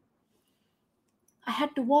लिए. I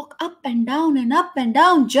had to walk up and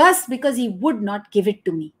down just because he would not give it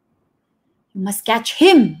to me. You must catch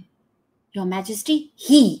him, Your Majesty.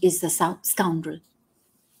 He is the scoundrel."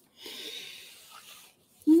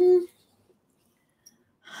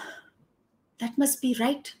 That must be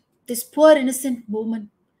right. This poor innocent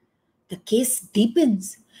woman. The case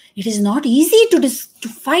deepens. It is not easy to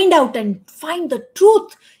find out and find the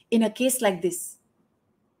truth in a case like this.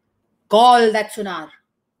 "Call that sonar."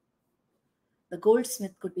 The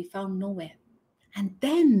goldsmith could be found nowhere. And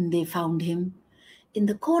then they found him in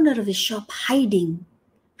the corner of his shop, hiding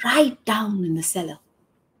right down in the cellar.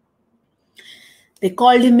 They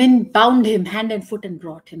called him in, bound him hand and foot, and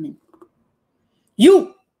brought him in.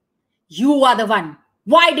 You are the one.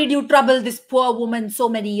 Why did you trouble this poor woman so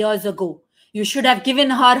many years ago? You should have given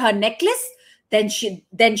her necklace. Then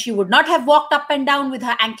she would not have walked up and down with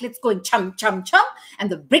her anklets going chum, chum, chum, and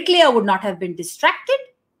the bricklayer would not have been distracted,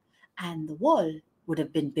 and the wall would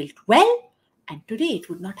have been built well, and today it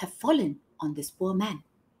would not have fallen on this poor man.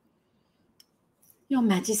 Your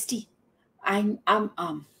Majesty, I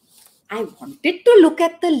wanted to look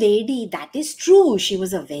at the lady. That is true. She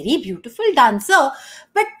was a very beautiful dancer.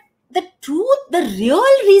 But the real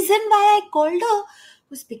reason why I called her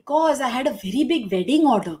was because I had a very big wedding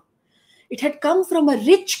order. It had come from a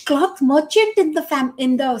rich cloth merchant in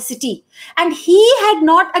the city, and he had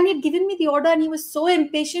given me the order, and he was so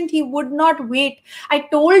impatient he would not wait. I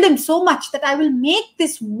told him so much that I will make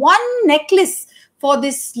this one necklace for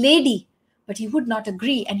this lady, but he would not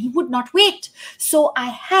agree and he would not wait. So I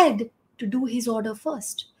had to do his order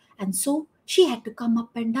first, and so she had to come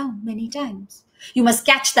up and down many times. You must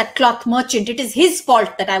catch that cloth merchant. It is his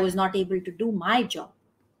fault that I was not able to do my job.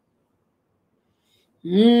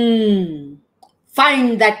 Find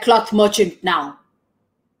that cloth merchant now.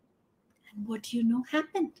 And what do you know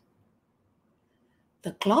happened?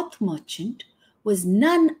 The cloth merchant was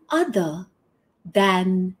none other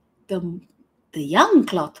than the young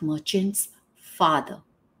cloth merchant's father.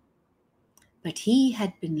 But he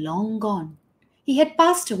had been long gone. He had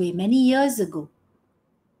passed away many years ago.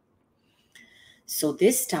 So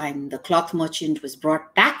this time the cloth merchant was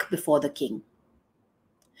brought back before the king.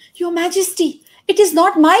 Your Majesty, it is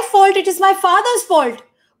not my fault, it is my father's fault.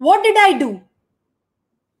 What did I do?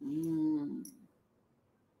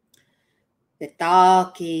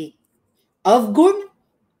 पिता के अवगुण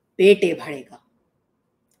बेटे भरेगा.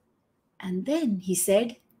 And then he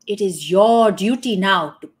said, it is your duty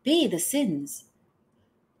now to pay the sins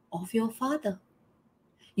of your father.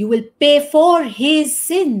 You will pay for his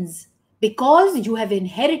sins because you have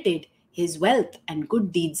inherited his wealth and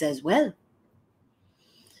good deeds as well.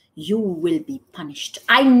 You will be punished.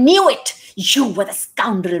 I knew it. You were the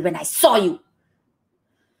scoundrel when I saw you.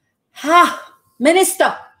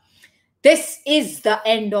 Minister, this is the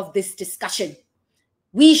end of this discussion.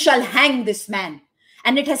 We shall hang this man.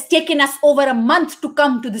 And it has taken us over a month to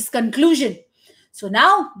come to this conclusion. So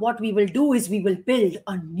now what we will do is we will build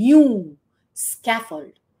a new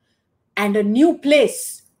scaffold and a new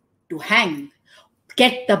place to hang.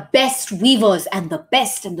 Get the best weavers and the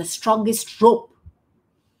best and the strongest rope.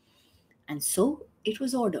 And so it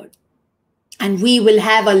was ordered. And we will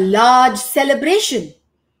have a large celebration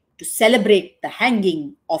to celebrate the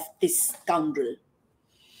hanging of this scoundrel.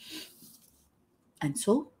 And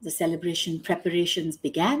so the celebration preparations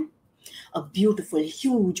began. A beautiful,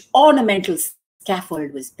 huge, ornamental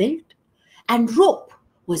scaffold was built, and rope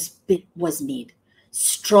was made.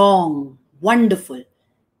 Strong, wonderful,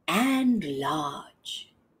 and large.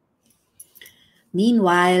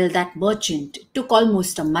 Meanwhile, that merchant, it took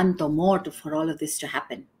almost a month or more for all of this to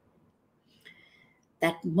happen.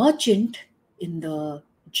 That merchant in the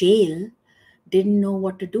jail didn't know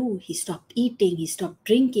what to do. He stopped eating, he stopped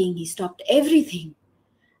drinking, he stopped everything.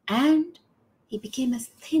 And he became as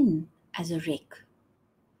thin as a rake.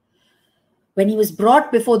 When he was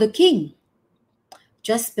brought before the king,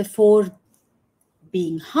 just before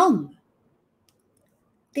being hung,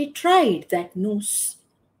 they tried that noose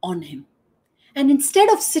on him. And instead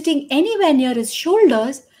of sitting anywhere near his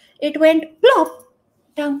shoulders, it went plop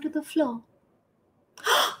down to the floor.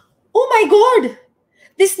 Oh my God!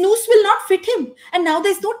 This noose will not fit him, and now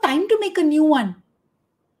there's no time to make a new one.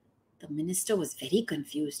 The minister was very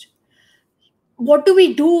confused. What do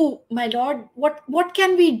we do, my lord? What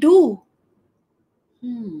can we do?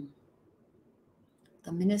 The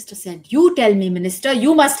minister said, you tell me, minister,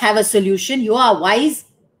 you must have a solution. You are wise.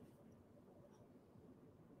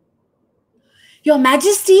 Your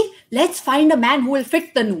Majesty, let's find a man who will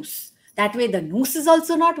fit the noose. That way the noose is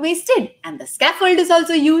also not wasted and the scaffold is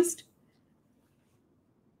also used.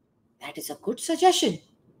 That is a good suggestion.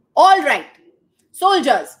 All right,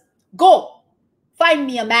 soldiers, go. Find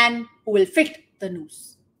me a man who will fit the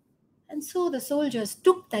noose. And so the soldiers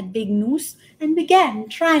took that big noose and began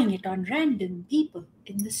trying it on random people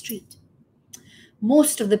in the street.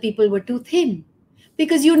 Most of the people were too thin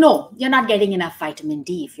because you're not getting enough vitamin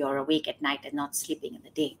D if you're awake at night and not sleeping in the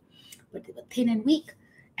day. But they were thin and weak,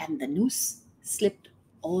 and the noose slipped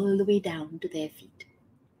all the way down to their feet.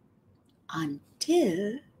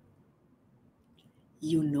 Until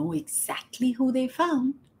you know exactly who they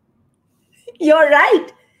found. You're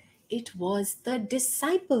right. It was the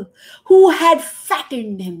disciple who had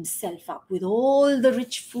fattened himself up with all the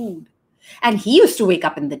rich food. And he used to wake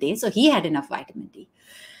up in the day, so he had enough vitamin D.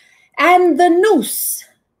 And the noose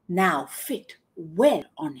now fit well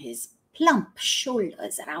on his plump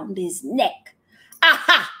shoulders around his neck.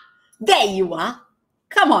 Aha! There you are.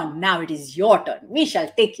 Come on, now it is your turn. We shall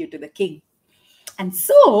take you to the king. And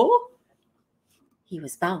so he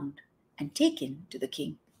was bound and taken to the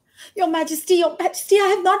king. Your Majesty, I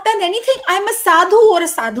have not done anything. I'm a sadhu or a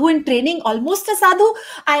sadhu in training, almost a sadhu.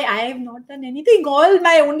 I have not done anything. All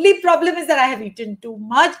my only problem is that I have eaten too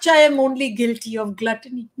much. I am only guilty of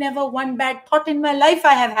gluttony. Never one bad thought in my life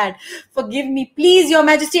I have had. Forgive me, please, Your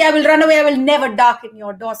Majesty. I will run away. I will never darken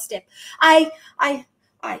your doorstep.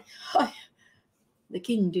 The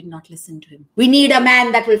king did not listen to him. We need a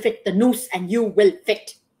man that will fit the noose, and you will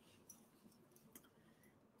fit.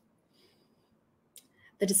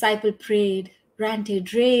 The disciple prayed,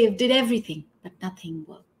 ranted, raved, did everything, but nothing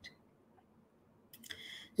worked.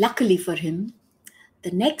 Luckily for him,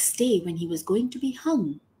 the next day when he was going to be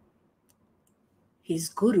hung, his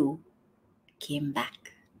guru came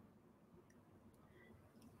back.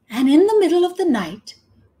 And in the middle of the night,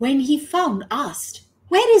 when he asked,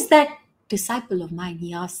 where is that disciple of mine?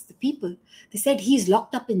 He asked the people. They said, he's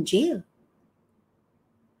locked up in jail.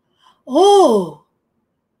 Oh,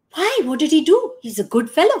 why? What did he do? He's a good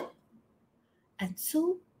fellow. And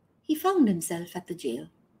so he found himself at the jail.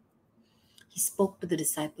 He spoke to the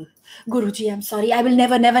disciple. Guruji, I'm sorry. I will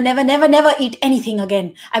never eat anything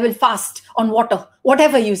again. I will fast on water.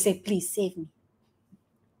 Whatever you say, please save me.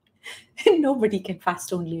 Nobody can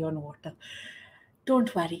fast only on water.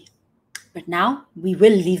 Don't worry. But now we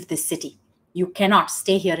will leave this city. You cannot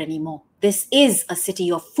stay here anymore. This is a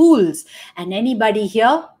city of fools, and anybody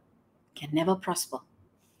here can never prosper.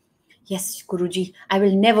 Yes, Guruji, I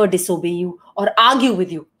will never disobey you or argue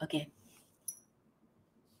with you again.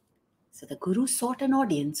 So the Guru sought an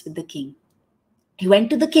audience with the king. He went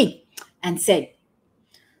to the king and said,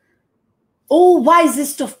 O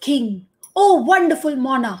wisest of king, O wonderful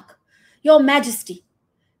monarch, Your Majesty,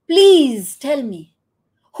 please tell me,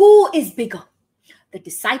 who is bigger, the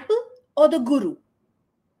disciple or the Guru?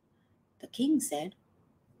 The king said,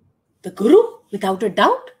 the Guru, without a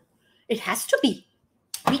doubt. It has to be.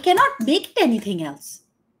 We cannot make it anything else.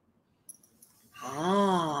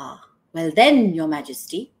 Well then, Your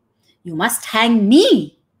Majesty, you must hang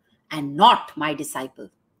me and not my disciple.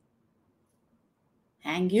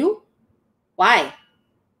 Hang you? Why?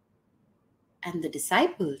 And the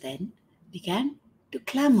disciple then began to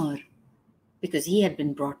clamor because he had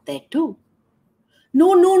been brought there too.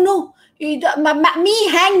 No.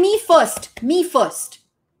 Hang me first. Me first.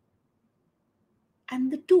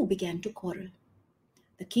 And the two began to quarrel.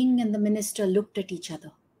 The king and the minister looked at each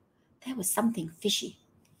other. There was something fishy.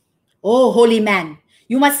 Oh, holy man,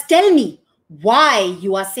 you must tell me why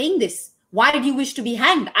you are saying this. Why do you wish to be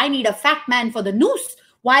hanged? I need a fat man for the noose.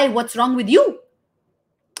 Why? What's wrong with you?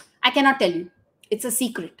 I cannot tell you. It's a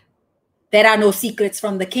secret. There are no secrets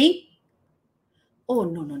from the king. Oh,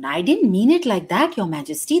 no. I didn't mean it like that, Your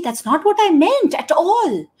Majesty. That's not what I meant at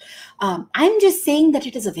all. I'm just saying that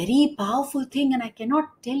it is a very powerful thing and I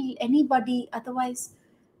cannot tell anybody otherwise.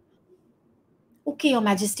 Okay, Your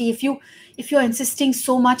Majesty, if you're insisting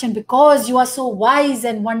so much and because you are so wise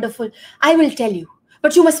and wonderful, I will tell you.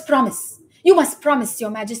 But you must promise. You must promise, Your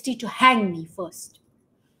Majesty, to hang me first.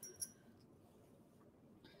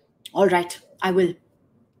 All right, I will.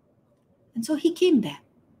 And so he came there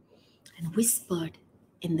and whispered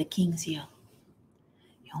in the king's ear,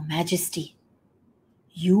 Your Majesty,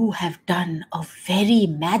 you have done a very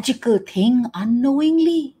magical thing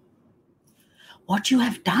unknowingly. What you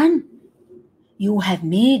have done, you have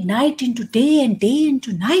made night into day and day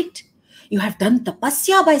into night. You have done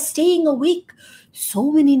tapasya by staying awake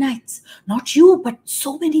so many nights. Not you, but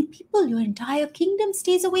so many people. Your entire kingdom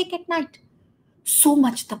stays awake at night. So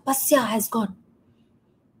much tapasya has gone.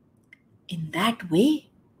 In that way,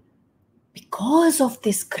 because of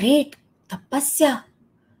this great tapasya,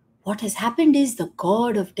 what has happened is the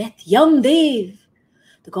god of death, Yamdev,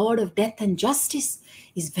 the god of death and justice,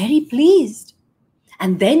 is very pleased.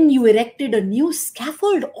 And then you erected a new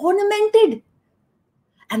scaffold, ornamented,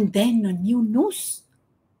 and then a new noose.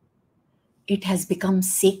 It has become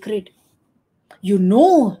sacred. You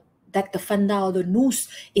know that the fanda or the noose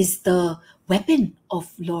is the weapon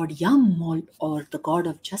of Lord Yam or the god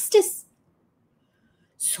of justice.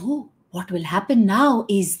 So what will happen now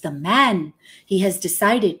is the man, he has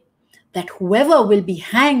decided that whoever will be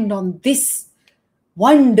hanged on this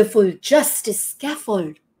wonderful justice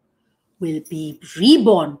scaffold will be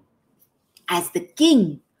reborn as the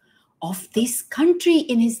king of this country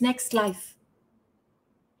in his next life.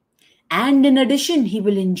 And in addition, he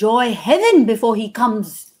will enjoy heaven before he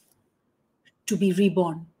comes to be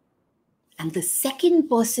reborn. And the second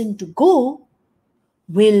person to go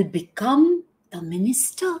will become the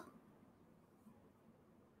minister.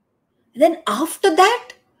 Then after that,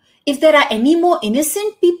 if there are any more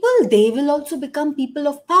innocent people, they will also become people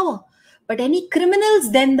of power. But any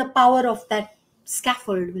criminals, then the power of that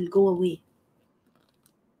scaffold will go away.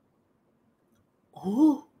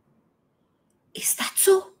 Oh, is that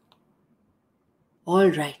so? All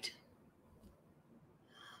right.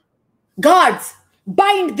 Guards,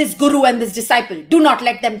 bind this guru and this disciple. Do not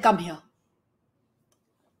let them come here.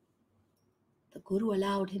 The guru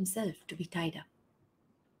allowed himself to be tied up.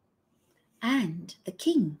 And the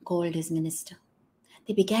king called his minister.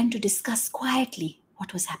 They began to discuss quietly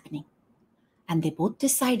what was happening. And they both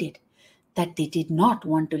decided that they did not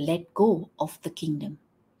want to let go of the kingdom.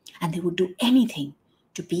 And they would do anything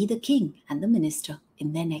to be the king and the minister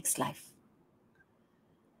in their next life.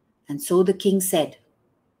 And so the king said,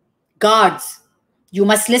 Guards, you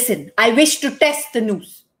must listen. I wish to test the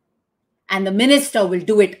news. And the minister will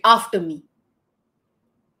do it after me.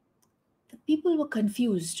 The people were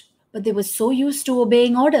confused, but they were so used to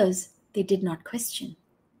obeying orders, they did not question.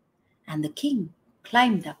 And the king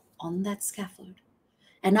climbed up on that scaffold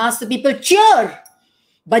and asked the people, Cheer!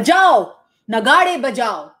 Bajao! Nagade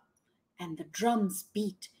bajao! And the drums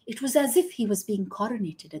beat. It was as if he was being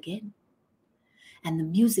coronated again. And the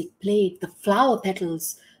music played, the flower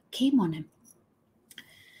petals came on him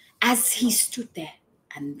as he stood there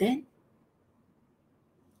and then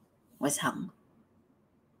was hung.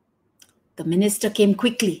 The minister came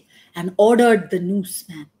quickly and ordered the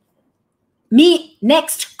newsman, Me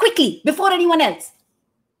next, quickly, before anyone else.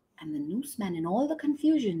 And the newsman, in all the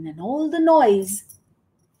confusion and all the noise,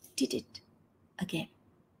 did it again.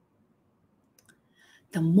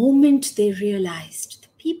 The moment they realized, the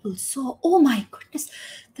people saw, oh my goodness,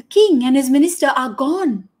 the king and his minister are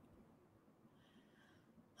gone.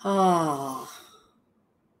 And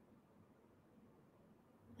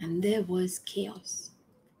there was chaos.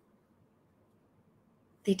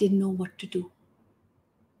 They didn't know what to do.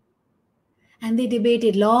 And they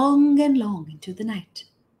debated long and long into the night,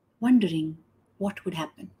 wondering what would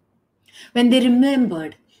happen. When they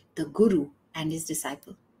remembered the guru and his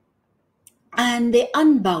disciple, and they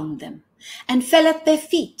unbound them and fell at their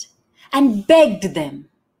feet and begged them,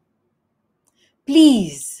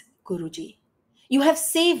 Please, Guruji, you have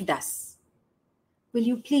saved us. Will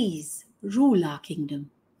you please rule our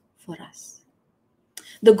kingdom for us?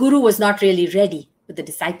 The guru was not really ready, but the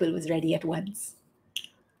disciple was ready at once.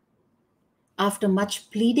 After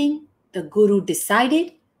much pleading, the guru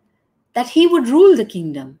decided that he would rule the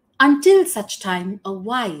kingdom until such time a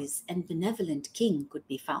wise and benevolent king could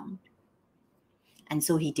be found. And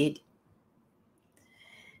so he did.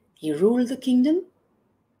 He ruled the kingdom,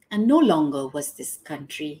 and no longer was this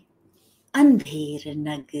country Andher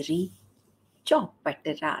Nagari,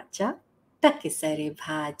 Chaupat Raja, Takisare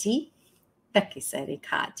Bhaji, Takisare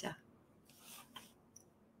Khaja.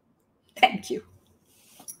 Thank you.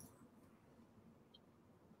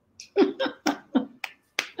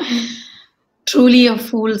 Truly a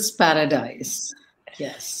fool's paradise.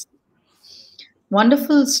 Yes.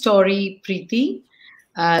 Wonderful story, Priti.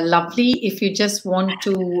 Lovely. If you just want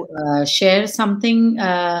to share something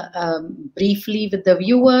briefly with the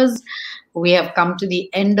viewers, we have come to the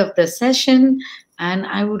end of the session, and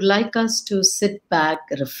I would like us to sit back,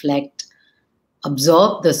 reflect,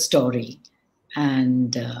 absorb the story,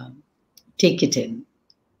 and take it in.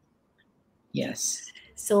 Yes.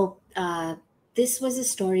 So this was a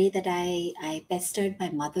story that I pestered my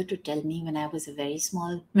mother to tell me when I was a very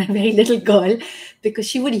little girl, because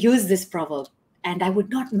she would use this proverb and I would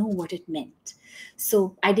not know what it meant.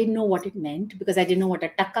 So I didn't know what it meant because I didn't know what a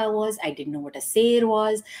taka was. I didn't know what a ser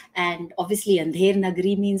was. And obviously Andher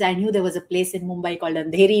Nagari means I knew there was a place in Mumbai called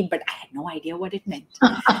Andheri, but I had no idea what it meant.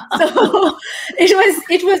 So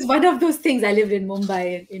it was one of those things. I lived in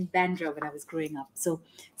Mumbai, in Bandra, when I was growing up. So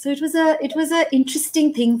it was a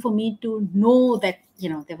interesting thing for me to know that,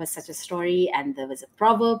 there was such a story and there was a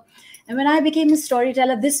proverb. And when I became a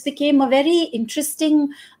storyteller, this became a very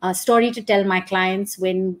interesting story to tell my clients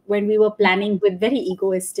when we were planning with very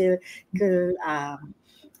egoistic,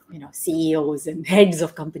 CEOs and heads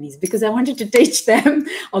of companies, because I wanted to teach them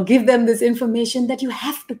or give them this information that you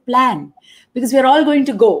have to plan, because we're all going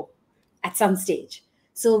to go at some stage.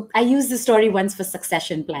 So I used the story once for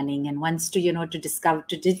succession planning and once to discover,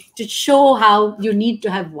 to show how you need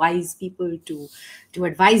to have wise people to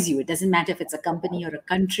advise you. It doesn't matter if it's a company or a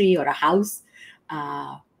country or a house.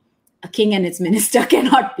 A king and its minister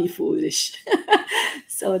cannot be foolish.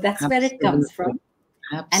 So that's where it comes from.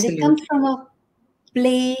 Absolutely. And it comes from a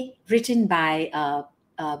play written by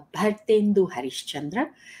Bhartendu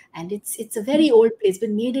Harishchandra. And it's a very old play. It's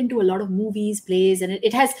been made into a lot of movies, plays, and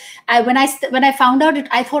it has. When I found out it,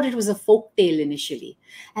 I thought it was a folk tale initially,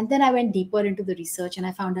 and then I went deeper into the research, and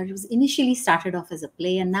I found out it was initially started off as a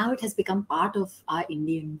play, and now it has become part of our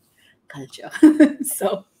Indian culture.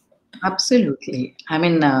 So, absolutely. I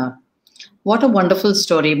mean, What a wonderful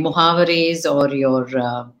story. Muhavares, or your,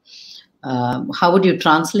 how would you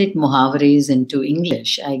translate muhavares into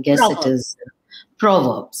English? I guess it is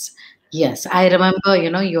proverbs. Yes, I remember,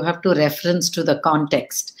 you have to reference to the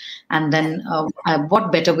context. And then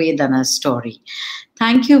what better way than a story?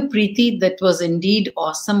 Thank you, Preeti. That was indeed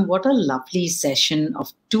awesome. What a lovely session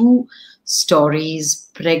of two stories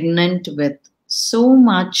pregnant with so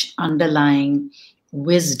much underlying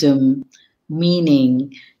wisdom,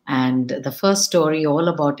 meaning. And the first story, all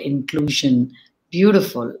about inclusion,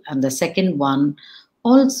 beautiful. And the second one,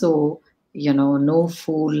 also, no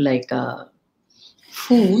fool like a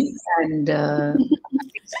fool, and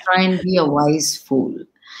try and be a wise fool.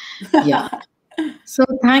 Yeah. So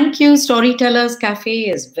thank you. Storytellers Cafe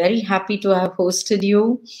is very happy to have hosted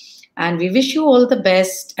you. And we wish you all the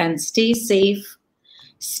best, and stay safe,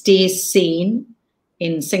 stay sane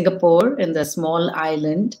in Singapore, in the small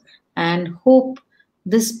island, and hope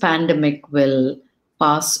this pandemic will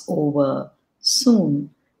pass over soon,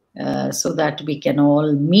 so that we can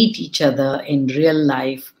all meet each other in real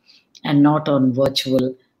life and not on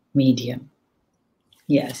virtual medium.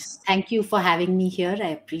 Yes. Thank you for having me here. I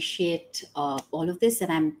appreciate all of this,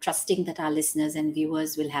 and I'm trusting that our listeners and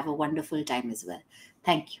viewers will have a wonderful time as well.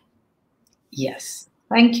 Thank you. Yes.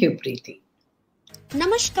 Thank you, Preeti.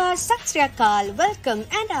 Namaskar, Sat Sri Akal, welcome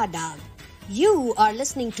and adab. You are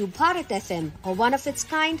listening to Bharat FM, a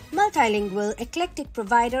one-of-its-kind, multilingual, eclectic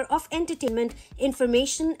provider of entertainment,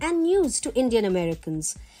 information and news to Indian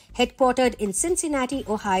Americans. Headquartered in Cincinnati,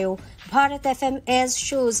 Ohio, Bharat FM airs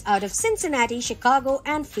shows out of Cincinnati, Chicago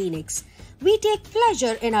and Phoenix. We take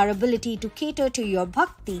pleasure in our ability to cater to your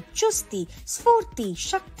bhakti, chusti, sphurti,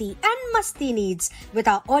 shakti and masti needs with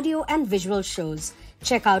our audio and visual shows.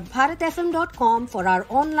 Check out bharatfm.com for our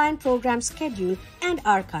online program schedule and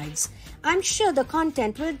archives. I'm sure the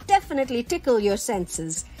content will definitely tickle your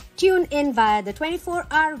senses. Tune in via the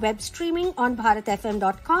 24-hour web streaming on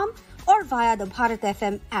bharatfm.com or via the Bharat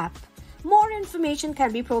FM app. More information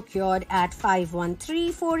can be procured at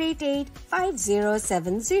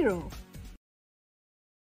 513-488-5070.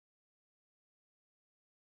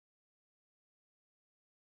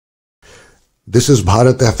 This is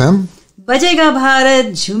Bharat FM. बजेगा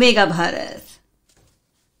भारत, झूमेगा भारत.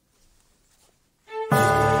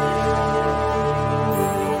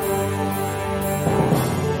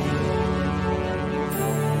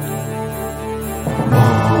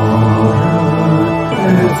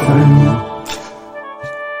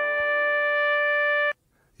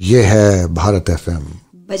 ये है Bharat FM.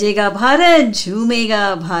 बजेगा भारत,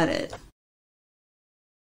 झूमेगा भारत.